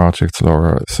long-term projects,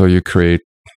 Laura, so you create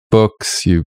books,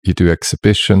 you do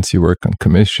exhibitions, you work on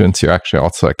commissions, you're actually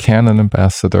also a Canon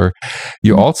ambassador.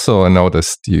 You also, I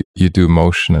noticed, you do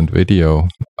motion and video.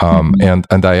 And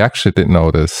I actually did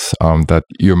notice that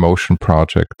your motion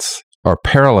projects are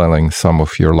paralleling some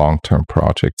of your long-term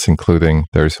projects, including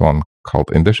there's one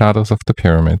called In the Shadows of the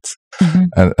Pyramids.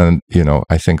 And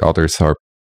I think others are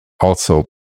also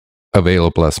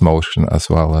available as motion, as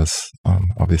well as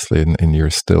obviously in your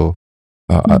still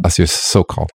as your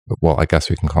so-called, well, I guess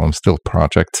we can call them still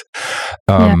projects.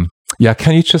 Can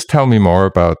you just tell me more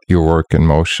about your work in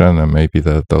motion and maybe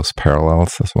those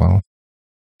parallels as well?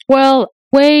 Well,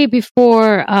 way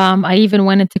before I even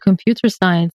went into computer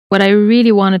science, what I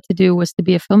really wanted to do was to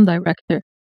be a film director.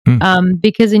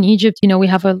 Because in Egypt, we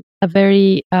have a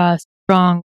very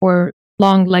strong or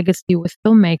long legacy with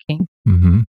filmmaking.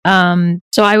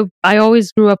 So I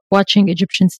always grew up watching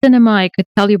Egyptian cinema. I could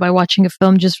tell you by watching a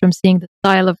film just from seeing the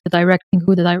style of the directing,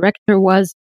 who the director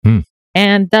was.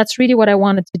 And that's really what I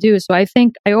wanted to do. So I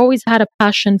think I always had a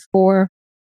passion for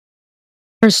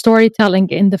storytelling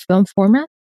in the film format.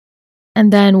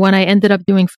 And then when I ended up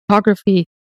doing photography,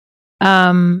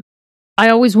 I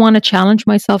always want to challenge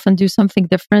myself and do something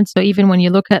different. So even when you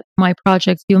look at my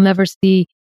projects, you'll never see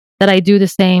that I do the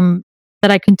same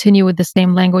that I continue with the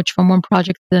same language from one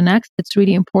project to the next. It's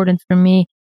really important for me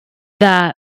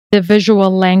that the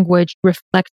visual language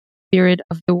reflects the spirit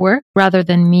of the work rather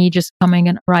than me just coming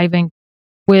and arriving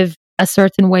with a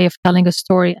certain way of telling a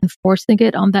story and forcing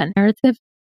it on that narrative.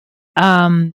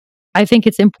 I think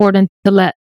it's important to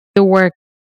let the work,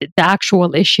 the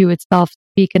actual issue itself,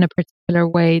 speak in a particular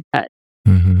way that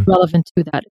is relevant to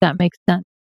that, if that makes sense.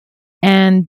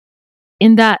 And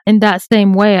in that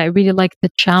same way, I really like to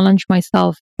challenge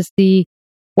myself to see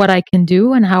what I can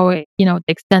do and how the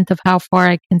extent of how far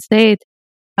I can say it.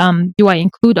 Do I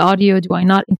include audio? Do I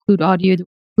not include audio? Do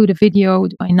I include a video?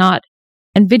 Do I not?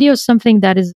 And video is something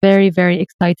that is very, very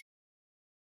exciting.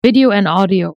 Video and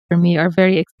audio for me are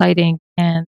very exciting.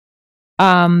 And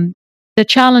the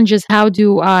challenge is, how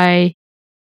do I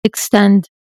extend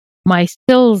my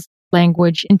stills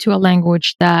language into a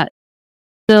language that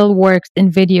still works in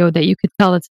video, that you could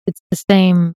tell it's the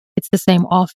same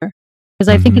author, because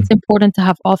I think it's important to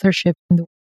have authorship in the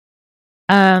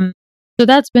work. So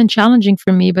that's been challenging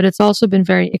for me, but it's also been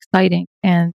very exciting.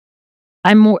 And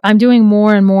I'm doing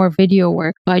more and more video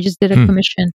work. So I just did a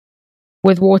commission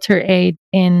with WaterAid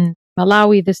in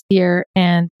Malawi this year,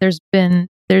 and there's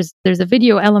a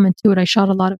video element to it. I shot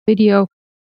a lot of video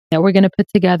that we're going to put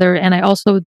together, and I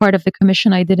also, part of the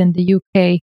commission I did in the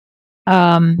UK,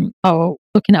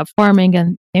 looking at farming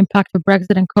and the impact of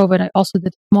Brexit and COVID, I also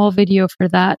did a small video for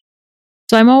that.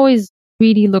 So I'm always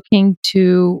really looking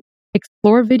to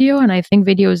explore video, and I think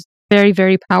video is very,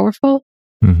 very powerful.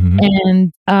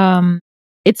 And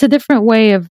it's a different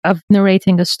way of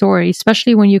narrating a story,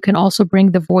 especially when you can also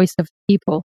bring the voice of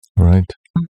people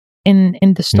in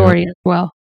the story as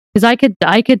well. Because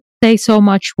I could say so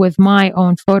much with my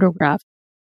own photograph,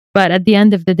 but at the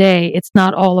end of the day, it's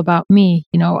not all about me.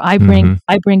 I bring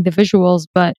the visuals,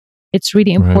 but it's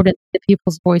really important that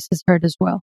people's voice is heard as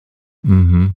well.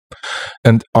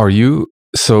 And are you,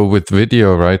 so with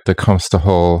video, right, there comes the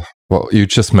whole, well, you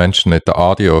just mentioned it, the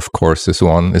audio, of course, is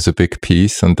a big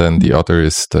piece, and then the other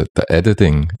is the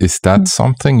editing. Is that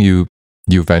something you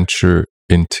venture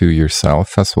into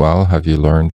yourself as well? Have you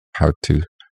learned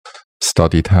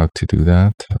studied how to do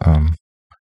that?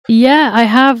 Yeah, I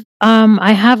have.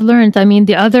 I have learned. I mean,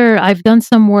 I've done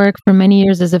some work for many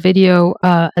years as a video,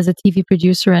 as a TV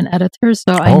producer and editor.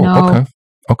 So I know,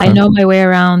 I know my way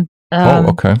around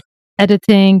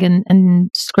editing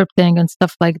and scripting and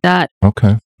stuff like that.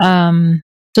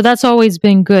 So that's always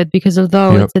been good, because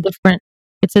although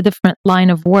it's a different line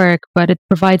of work, but it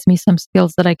provides me some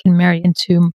skills that I can marry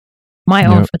into my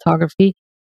own photography.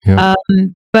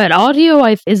 But audio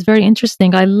is very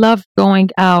interesting. I love going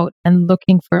out and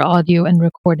looking for audio and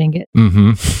recording it.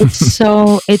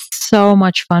 It's so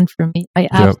much fun for me. I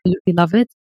absolutely love it.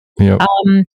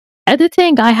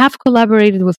 Editing, I have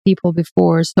collaborated with people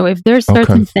before. So if there's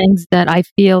certain things that I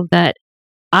feel that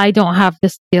I don't have the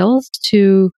skills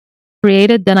to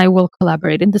create it, then I will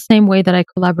collaborate in the same way that I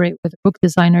collaborate with a book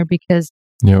designer, because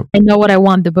I know what I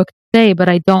want the book to say, but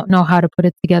I don't know how to put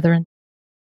it together.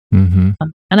 And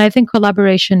I think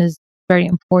collaboration is very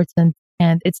important,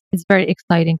 and it's very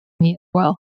exciting for me as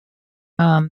well,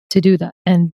 to do that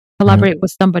and collaborate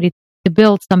with somebody to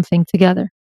build something together.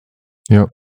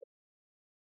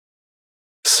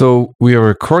 So we are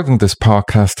recording this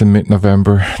podcast in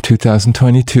mid-November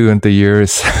 2022, and the year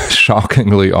is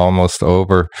shockingly almost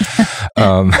over.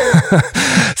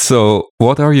 So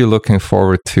what are you looking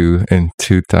forward to in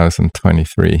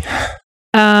 2023?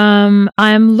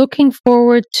 I'm looking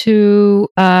forward to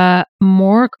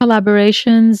more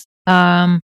collaborations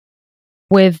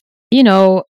with,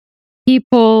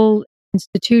 people,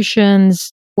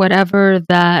 institutions, whatever,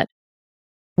 that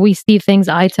we see things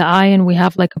eye to eye, and we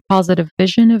have like a positive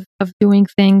vision of doing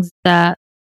things that,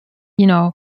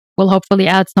 will hopefully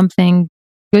add something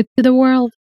good to the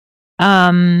world.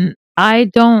 I'm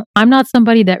not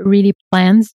somebody that really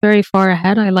plans very far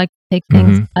ahead. I like to take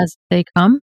things as they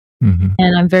come.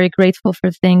 And I'm very grateful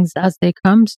for things as they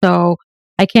come. So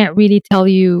I can't really tell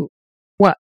you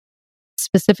what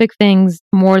specific things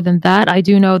more than that. I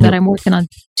do know that I'm working on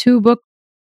 2 books,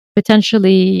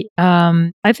 potentially,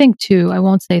 I think 2. I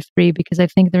won't say 3, because I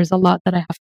think there's a lot that I have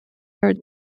to heard.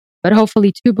 But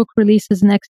hopefully 2 book releases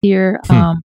next year,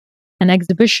 an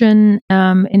exhibition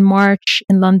in March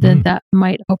in London that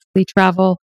might hopefully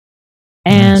travel,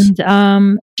 and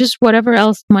just whatever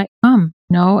else might come,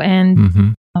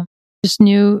 and just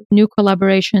new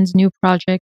collaborations, new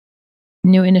projects,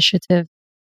 new initiative,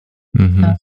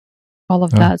 all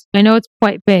of that. So I know it's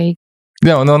quite vague.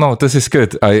 No, this is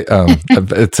good.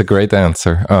 It's a great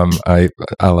answer. I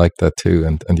like that too.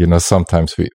 And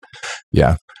sometimes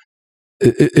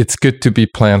it's good to be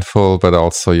planful, but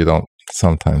also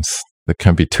sometimes it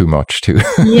can be too much too.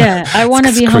 Yeah, I want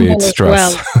to be humble as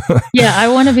well. Yeah, I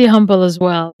want to be humble as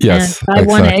well. Yes, and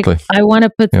exactly. I want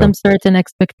to put some certain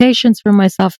expectations for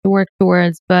myself to work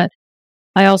towards, but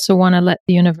I also want to let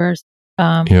the universe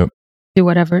do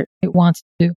whatever it wants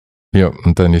to do. Yeah,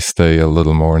 and then you stay a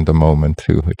little more in the moment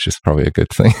too, which is probably a good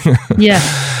thing.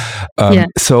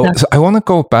 So I want to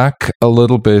go back a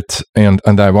little bit, and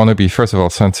I want to be, first of all,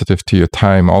 sensitive to your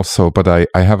time also, but I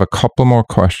have a couple more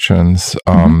questions.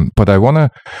 But I want to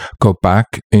go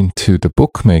back into the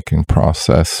bookmaking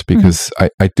process, because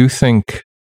I do think,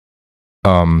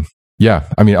 I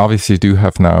mean, obviously you do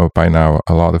have by now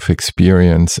a lot of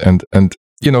experience, and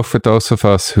for those of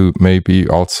us who maybe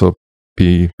also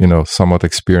be, somewhat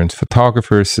experienced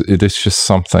photographers, it is just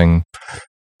something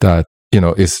that,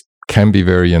 can be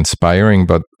very inspiring,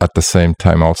 but at the same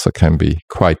time also can be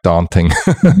quite daunting.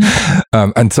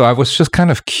 And so I was just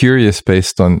kind of curious,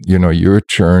 based on, your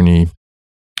journey.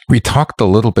 We talked a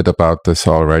little bit about this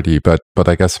already, but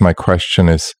I guess my question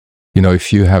is,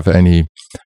 if you have any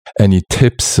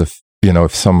tips of,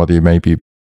 if somebody maybe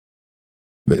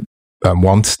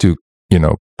wants to,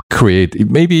 create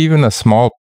maybe even a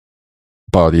small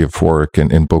body of work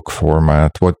in book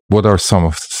format, what are some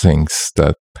of the things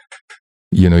that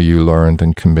you learned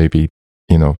and can maybe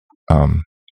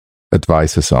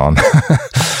advise us on?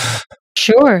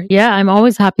 Sure. Yeah, I'm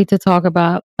always happy to talk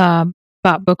about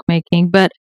bookmaking,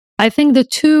 but I think the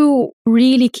two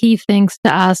really key things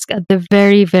to ask at the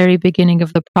very, very beginning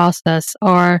of the process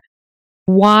are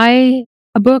why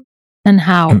a book and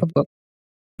how a book.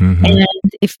 And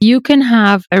if you can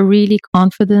have a really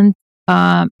confident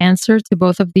answer to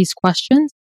both of these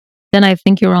questions, then I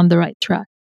think you're on the right track.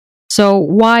 So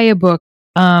why a book?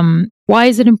 Why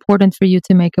is it important for you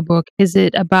to make a book? Is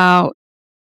it about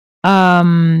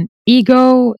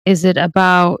ego? Is it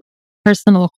about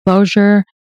personal closure?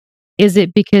 Is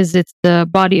it because it's the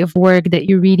body of work that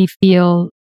you really feel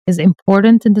is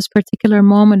important in this particular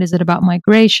moment? Is it about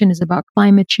migration? Is it about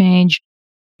climate change?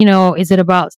 Is it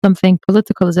about something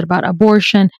political? Is it about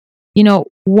abortion?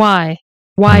 Why?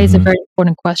 Why is a very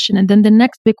important question. And then the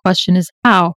next big question is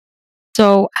how.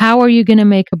 So how are you going to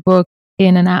make a book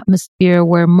in an atmosphere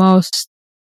where most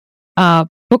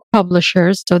book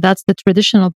publishers, so that's the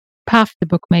traditional path to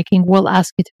bookmaking, will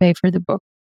ask you to pay for the book?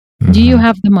 Do you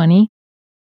have the money?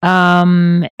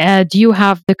 Do you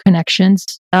have the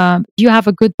connections? Do you have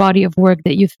a good body of work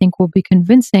that you think will be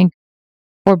convincing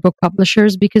for book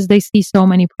publishers, because they see so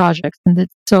many projects and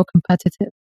it's so competitive?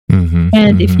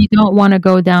 If you don't want to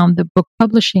go down the book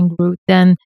publishing route,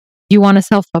 then you want to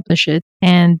self-publish it.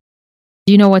 And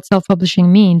do you know what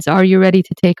self-publishing means? Are you ready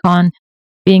to take on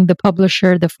being the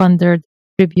publisher, the funder, the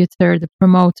distributor, the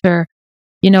promoter,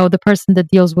 the person that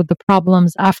deals with the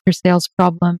problems, after sales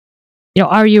problem?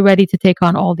 Are you ready to take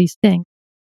on all these things?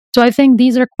 So I think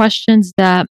these are questions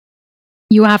that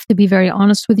you have to be very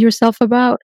honest with yourself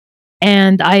about.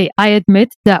 And I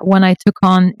admit that when I took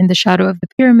on In the Shadow of the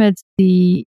Pyramids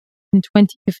in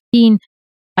 2015,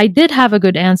 I did have a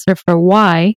good answer for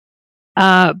why,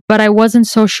 but I wasn't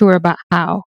so sure about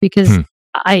how, because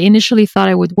I initially thought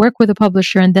I would work with a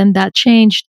publisher, and then that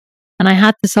changed and I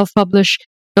had to self-publish.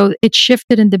 So it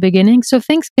shifted in the beginning. So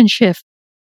things can shift,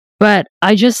 but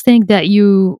I just think that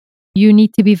you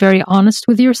need to be very honest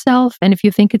with yourself. And if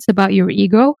you think it's about your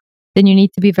ego, then you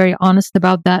need to be very honest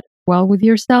about that well with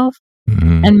yourself.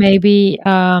 And maybe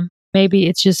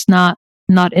it's just not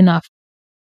enough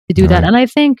to do that. And I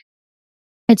think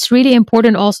it's really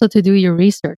important also to do your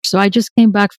research. So I just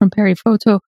came back from Perry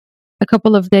Photo a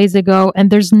couple of days ago, and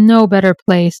there's no better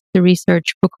place to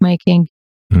research bookmaking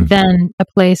than a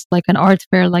place like an art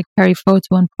fair like Perry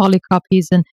Photo and Polycopies,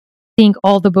 and seeing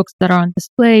all the books that are on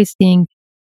display, seeing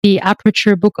the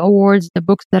Aperture Book Awards, the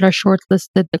books that are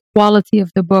shortlisted, the quality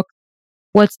of the book,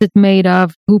 what's it made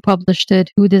of, who published it,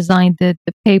 who designed it,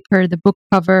 the paper, the book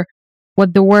cover,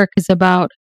 what the work is about,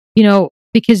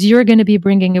 because you're going to be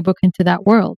bringing a book into that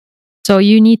world. So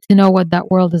you need to know what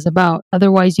that world is about.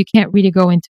 Otherwise, you can't really go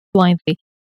into it blindly.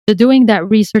 So doing that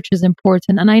research is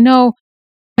important. And I know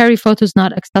Perry Photo is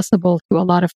not accessible to a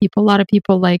lot of people. A lot of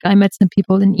people, I met some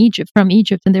people from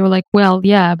Egypt, and they were like, well,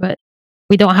 yeah, but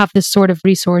we don't have this sort of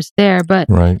resource there. But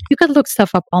you could look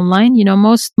stuff up online.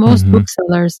 Most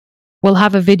booksellers will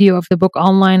have a video of the book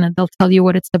online, and they'll tell you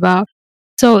what it's about.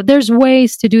 So there's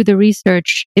ways to do the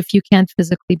research if you can't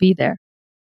physically be there.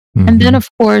 And then, of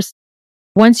course,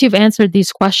 once you've answered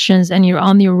these questions and you're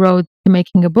on your road to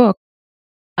making a book,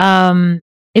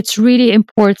 it's really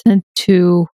important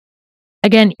to,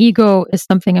 again, ego is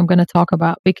something I'm going to talk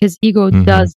about, because ego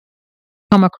does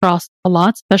come across a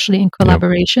lot, especially in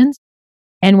collaborations.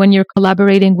 And when you're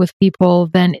collaborating with people,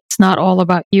 then it's not all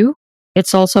about you.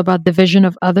 It's also about the vision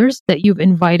of others that you've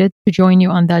invited to join you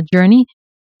on that journey.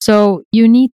 So you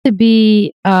need to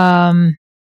be,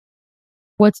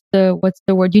 what's the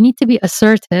word? You need to be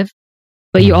assertive,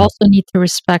 but you also need to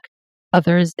respect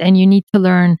others, and you need to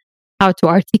learn how to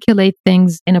articulate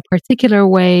things in a particular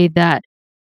way that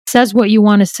says what you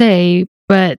want to say,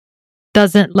 but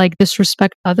doesn't like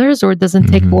disrespect others or doesn't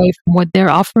take away from what they're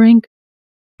offering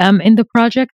in the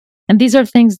project. And these are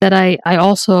things that I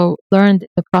also learned in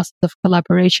the process of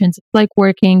collaborations. It's like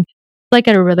working, like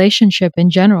at a relationship in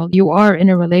general. You are in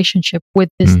a relationship with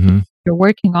this thing you're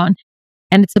working on.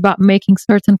 And it's about making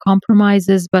certain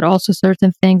compromises, but also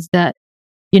certain things that,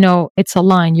 it's a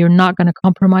line. You're not going to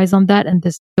compromise on that. And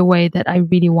this is the way that I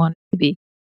really want it to be.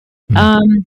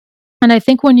 And I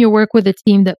think when you work with a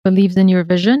team that believes in your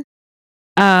vision,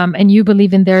 and you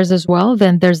believe in theirs as well,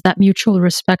 then there's that mutual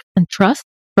respect and trust.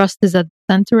 Trust is at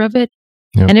the center of it.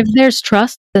 Yep. And if there's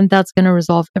trust, then that's going to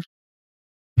resolve everything.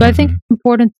 So I think it's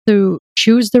important to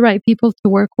choose the right people to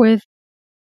work with,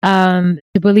 to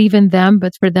believe in them,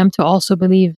 but for them to also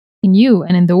believe in you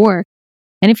and in the work.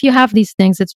 And if you have these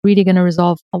things, it's really going to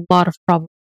resolve a lot of problems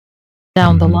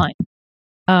down the line.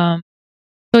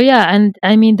 So yeah, and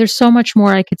I mean, there's so much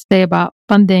more I could say about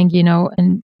funding,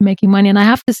 and making money. And I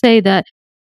have to say that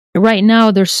right now,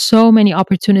 there's so many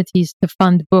opportunities to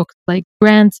fund books, like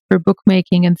grants for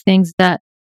bookmaking and things that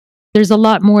there's a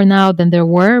lot more now than there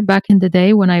were back in the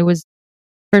day when I was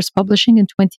first publishing in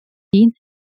 2015.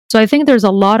 So I think there's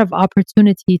a lot of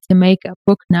opportunity to make a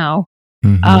book now,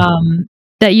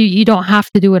 that you don't have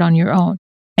to do it on your own.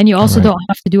 And you also don't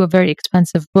have to do a very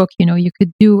expensive book. You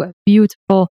could do a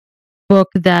beautiful book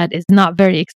that is not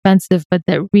very expensive, but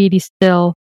that really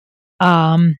still,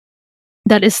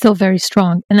 that is still very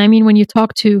strong. And I mean, when you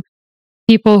talk to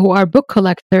people who are book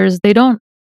collectors, they don't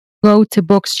go to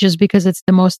books just because it's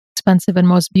the most expensive and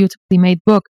most beautifully made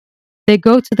book. They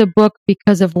go to the book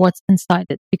because of what's inside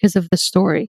it, because of the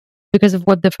story, because of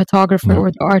what the photographer or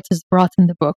the artist brought in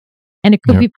the book. And it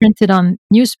could be printed on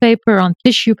newspaper, on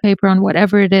tissue paper, on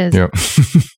whatever it is.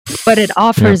 But it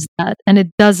offers that, and it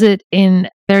does it in a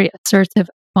very assertive,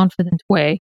 confident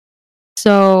way.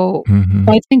 So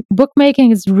I think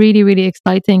bookmaking is really, really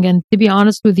exciting. And to be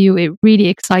honest with you, it really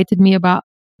excited me about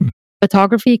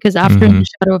photography, because after In the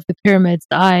Shadow of the Pyramids,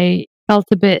 I felt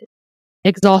a bit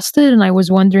exhausted, and I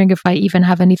was wondering if I even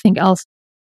have anything else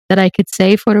that I could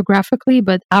say photographically.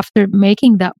 But after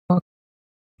making that book,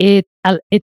 it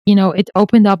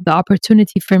opened up the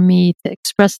opportunity for me to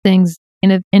express things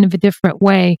in a different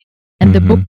way, and the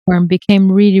book form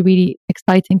became really, really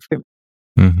exciting for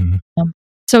me.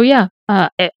 So yeah, I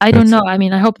don't know. I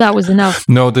mean, I hope that was enough.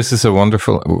 No, this is a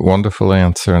wonderful, wonderful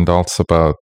answer, and also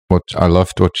about what I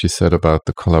loved what you said about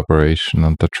the collaboration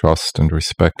and the trust and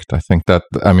respect. I think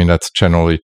that's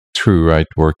generally true, right?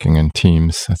 Working in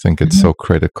teams, I think it's so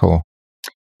critical.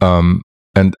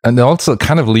 And also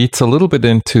kind of leads a little bit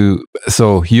into,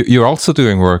 so you're also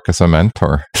doing work as a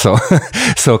mentor.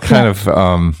 So kind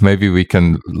of maybe we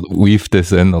can weave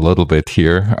this in a little bit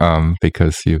here,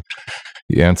 because you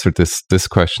answered this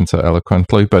question so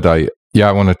eloquently. But I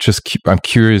want to just I'm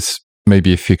curious,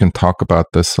 maybe if you can talk about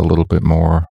this a little bit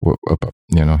more, about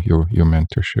your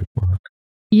mentorship work.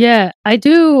 Yeah, I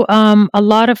do a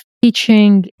lot of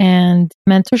teaching and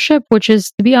mentorship, which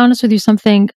is, to be honest with you,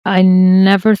 something I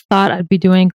never thought I'd be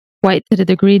doing quite to the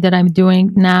degree that I'm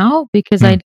doing now, because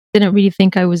I didn't really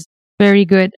think I was very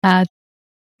good at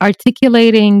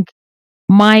articulating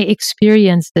my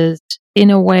experiences in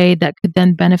a way that could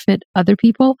then benefit other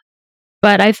people.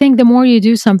 But I think the more you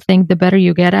do something, the better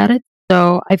you get at it.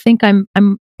 So I think I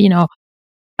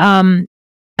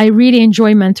really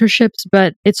enjoy mentorships,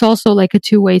 but it's also like a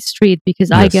two-way street,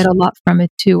 because I get a lot from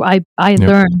it too. I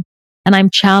learn, and I'm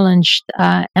challenged,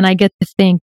 and I get to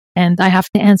think, and I have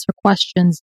to answer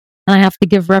questions, and I have to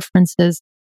give references.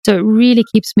 So it really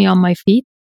keeps me on my feet,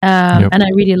 and I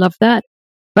really love that.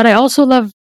 But I also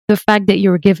love the fact that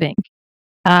you're giving,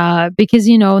 because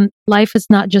life is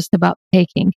not just about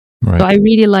taking. Right. So I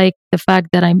really like the fact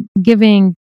that I'm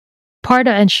giving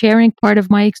and sharing part of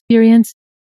my experience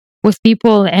with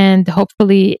people, and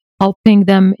hopefully helping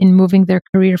them in moving their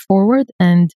career forward.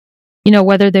 And,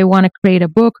 whether they want to create a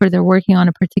book, or they're working on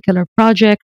a particular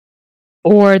project,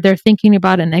 or they're thinking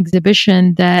about an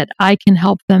exhibition, that I can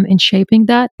help them in shaping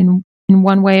that in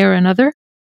one way or another.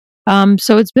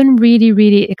 So it's been really,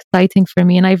 really exciting for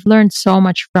me, and I've learned so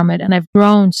much from it, and I've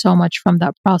grown so much from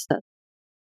that process.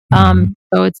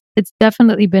 So it's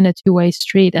definitely been a two-way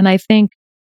street. And I think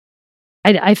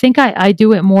I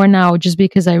do it more now, just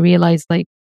because I realize like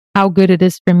how good it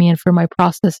is for me and for my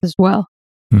process as well,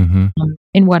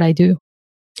 in what I do.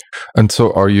 And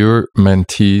so are your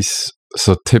mentees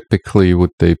so typically,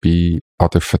 would they be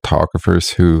other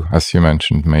photographers who, as you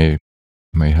mentioned, may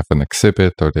have an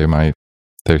exhibit, or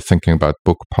they're thinking about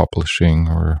book publishing,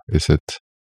 or is it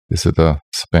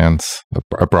spans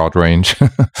a broad range?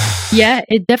 Yeah,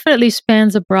 it definitely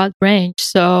spans a broad range.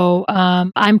 So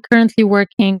I'm currently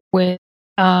working with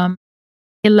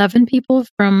 11 people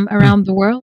from around the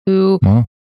world who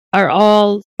are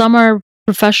all, some are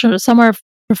professional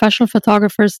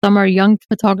photographers, some are young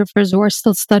photographers who are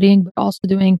still studying but also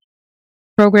doing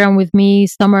program with me.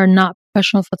 Some are not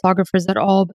professional photographers at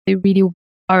all, but they really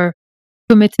are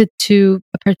committed to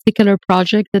a particular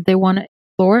project that they want to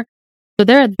explore. So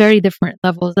they're at very different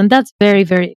levels, and that's very,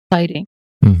 very exciting.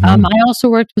 I also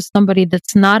worked with somebody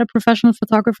that's not a professional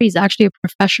photographer. He's actually a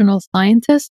professional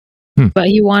scientist, but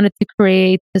he wanted to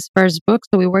create his first book.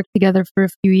 So we worked together for a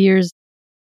few years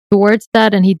towards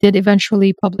that, and he did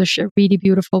eventually publish a really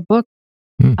beautiful book.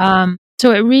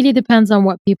 So it really depends on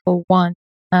what people want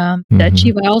to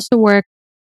achieve. I also work,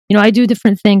 I do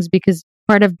different things because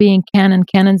part of being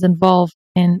Canon's involved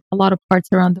in a lot of parts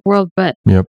around the world, but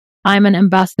I'm an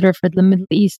ambassador for the Middle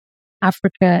East,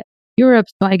 Africa, Europe.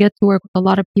 So I get to work with a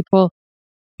lot of people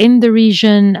in the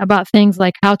region about things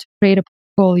like how to create a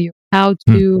portfolio, how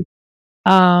to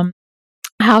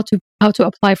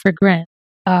apply for grants,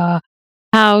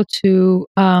 how to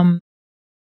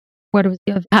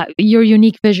your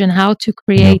unique vision, how to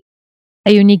create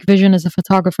a unique vision as a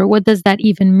photographer. What does that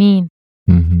even mean?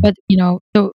 But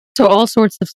so all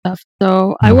sorts of stuff.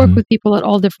 So I work with people at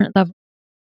all different levels.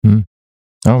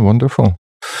 Oh, wonderful.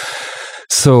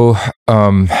 So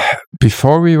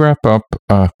before we wrap up,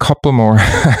 a couple more,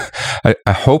 I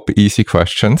hope easy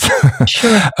questions.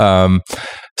 Sure.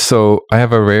 So I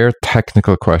have a rare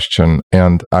technical question,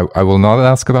 and I will not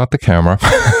ask about the camera,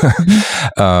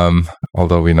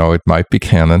 although we know it might be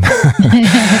Canon.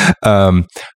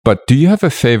 But do you have a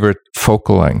favorite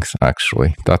focal length,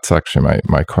 actually? That's actually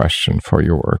my question for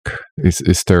your work.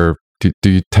 Is there, do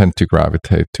you tend to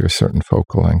gravitate to a certain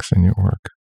focal length in your work?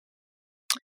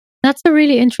 That's a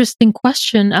really interesting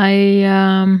question.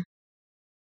 I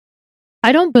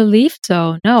don't believe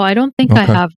so. No, I don't think I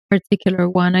have a particular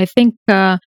one. I think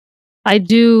I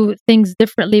do things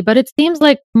differently, but it seems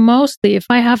like mostly if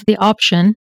I have the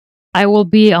option, I will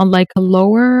be on like a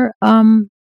lower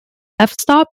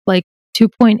f-stop, like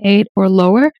 2.8 or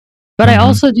lower. But I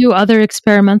also do other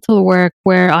experimental work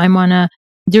where I'm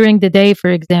during the day, for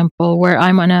example, where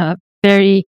I'm on a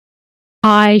very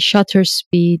high shutter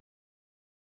speed.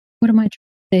 What am I trying to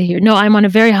say here? No, I'm on a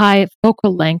very high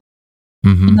focal length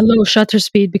and a low shutter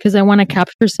speed because I want to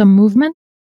capture some movement.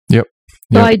 So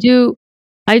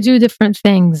I do different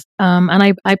things,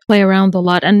 and I play around a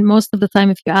lot. And most of the time,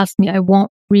 if you ask me, I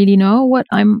won't really know what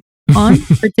I'm on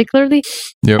particularly.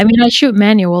 I mean, I shoot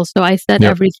manual, so I set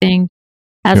everything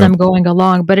as I'm going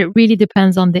along, but it really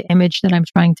depends on the image that I'm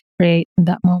trying to create in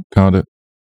that moment. Got it.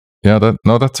 Yeah,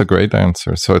 that's a great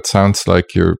answer. So it sounds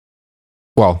like you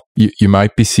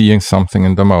might be seeing something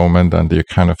in the moment, and you're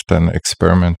kind of then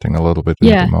experimenting a little bit in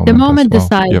the moment. The moment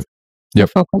decides the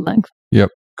focal length.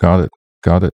 Got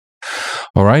it.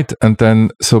 All right. And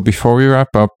then, so before we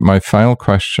wrap up, my final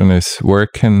question is, where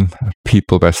can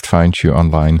people best find you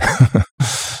online?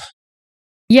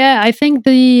 I think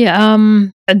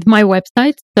my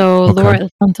website, so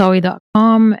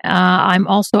laurael-tantawy.com. I'm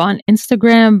also on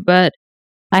Instagram, but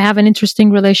I have an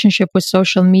interesting relationship with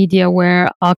social media where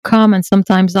I'll come and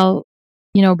sometimes I'll,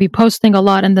 be posting a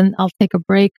lot and then I'll take a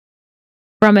break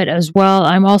from it as well.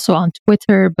 I'm also on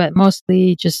Twitter, but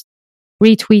mostly just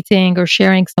retweeting or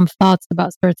sharing some thoughts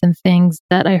about certain things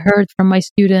that I heard from my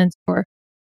students, or,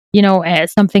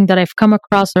 something that I've come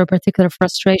across, or a particular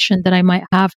frustration that I might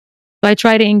have. So I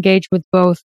try to engage with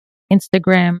both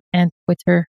Instagram and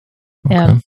Twitter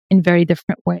in very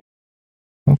different ways.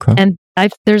 Okay. And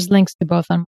there's links to both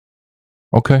on.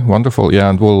 Okay, wonderful. Yeah,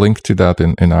 and we'll link to that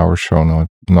in our show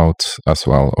notes as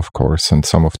well, of course, and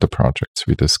some of the projects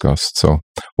we discussed. So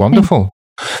wonderful.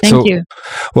 Thank you.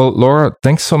 Well, Laura,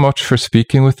 thanks so much for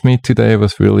speaking with me today. It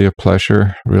was really a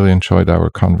pleasure. Really enjoyed our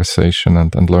conversation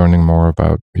and learning more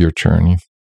about your journey.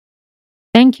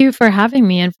 Thank you for having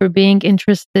me and for being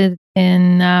interested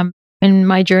in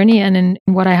my journey and in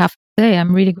what I have to say.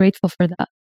 I'm really grateful for that.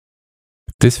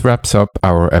 This wraps up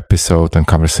our episode and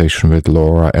conversation with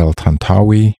Laura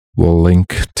El-Tantawy. We'll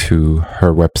link to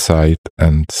her website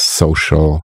and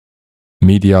social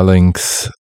media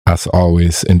links, as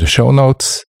always, in the show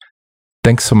notes.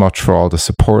 Thanks so much for all the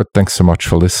support. Thanks so much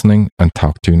for listening, and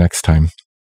talk to you next time.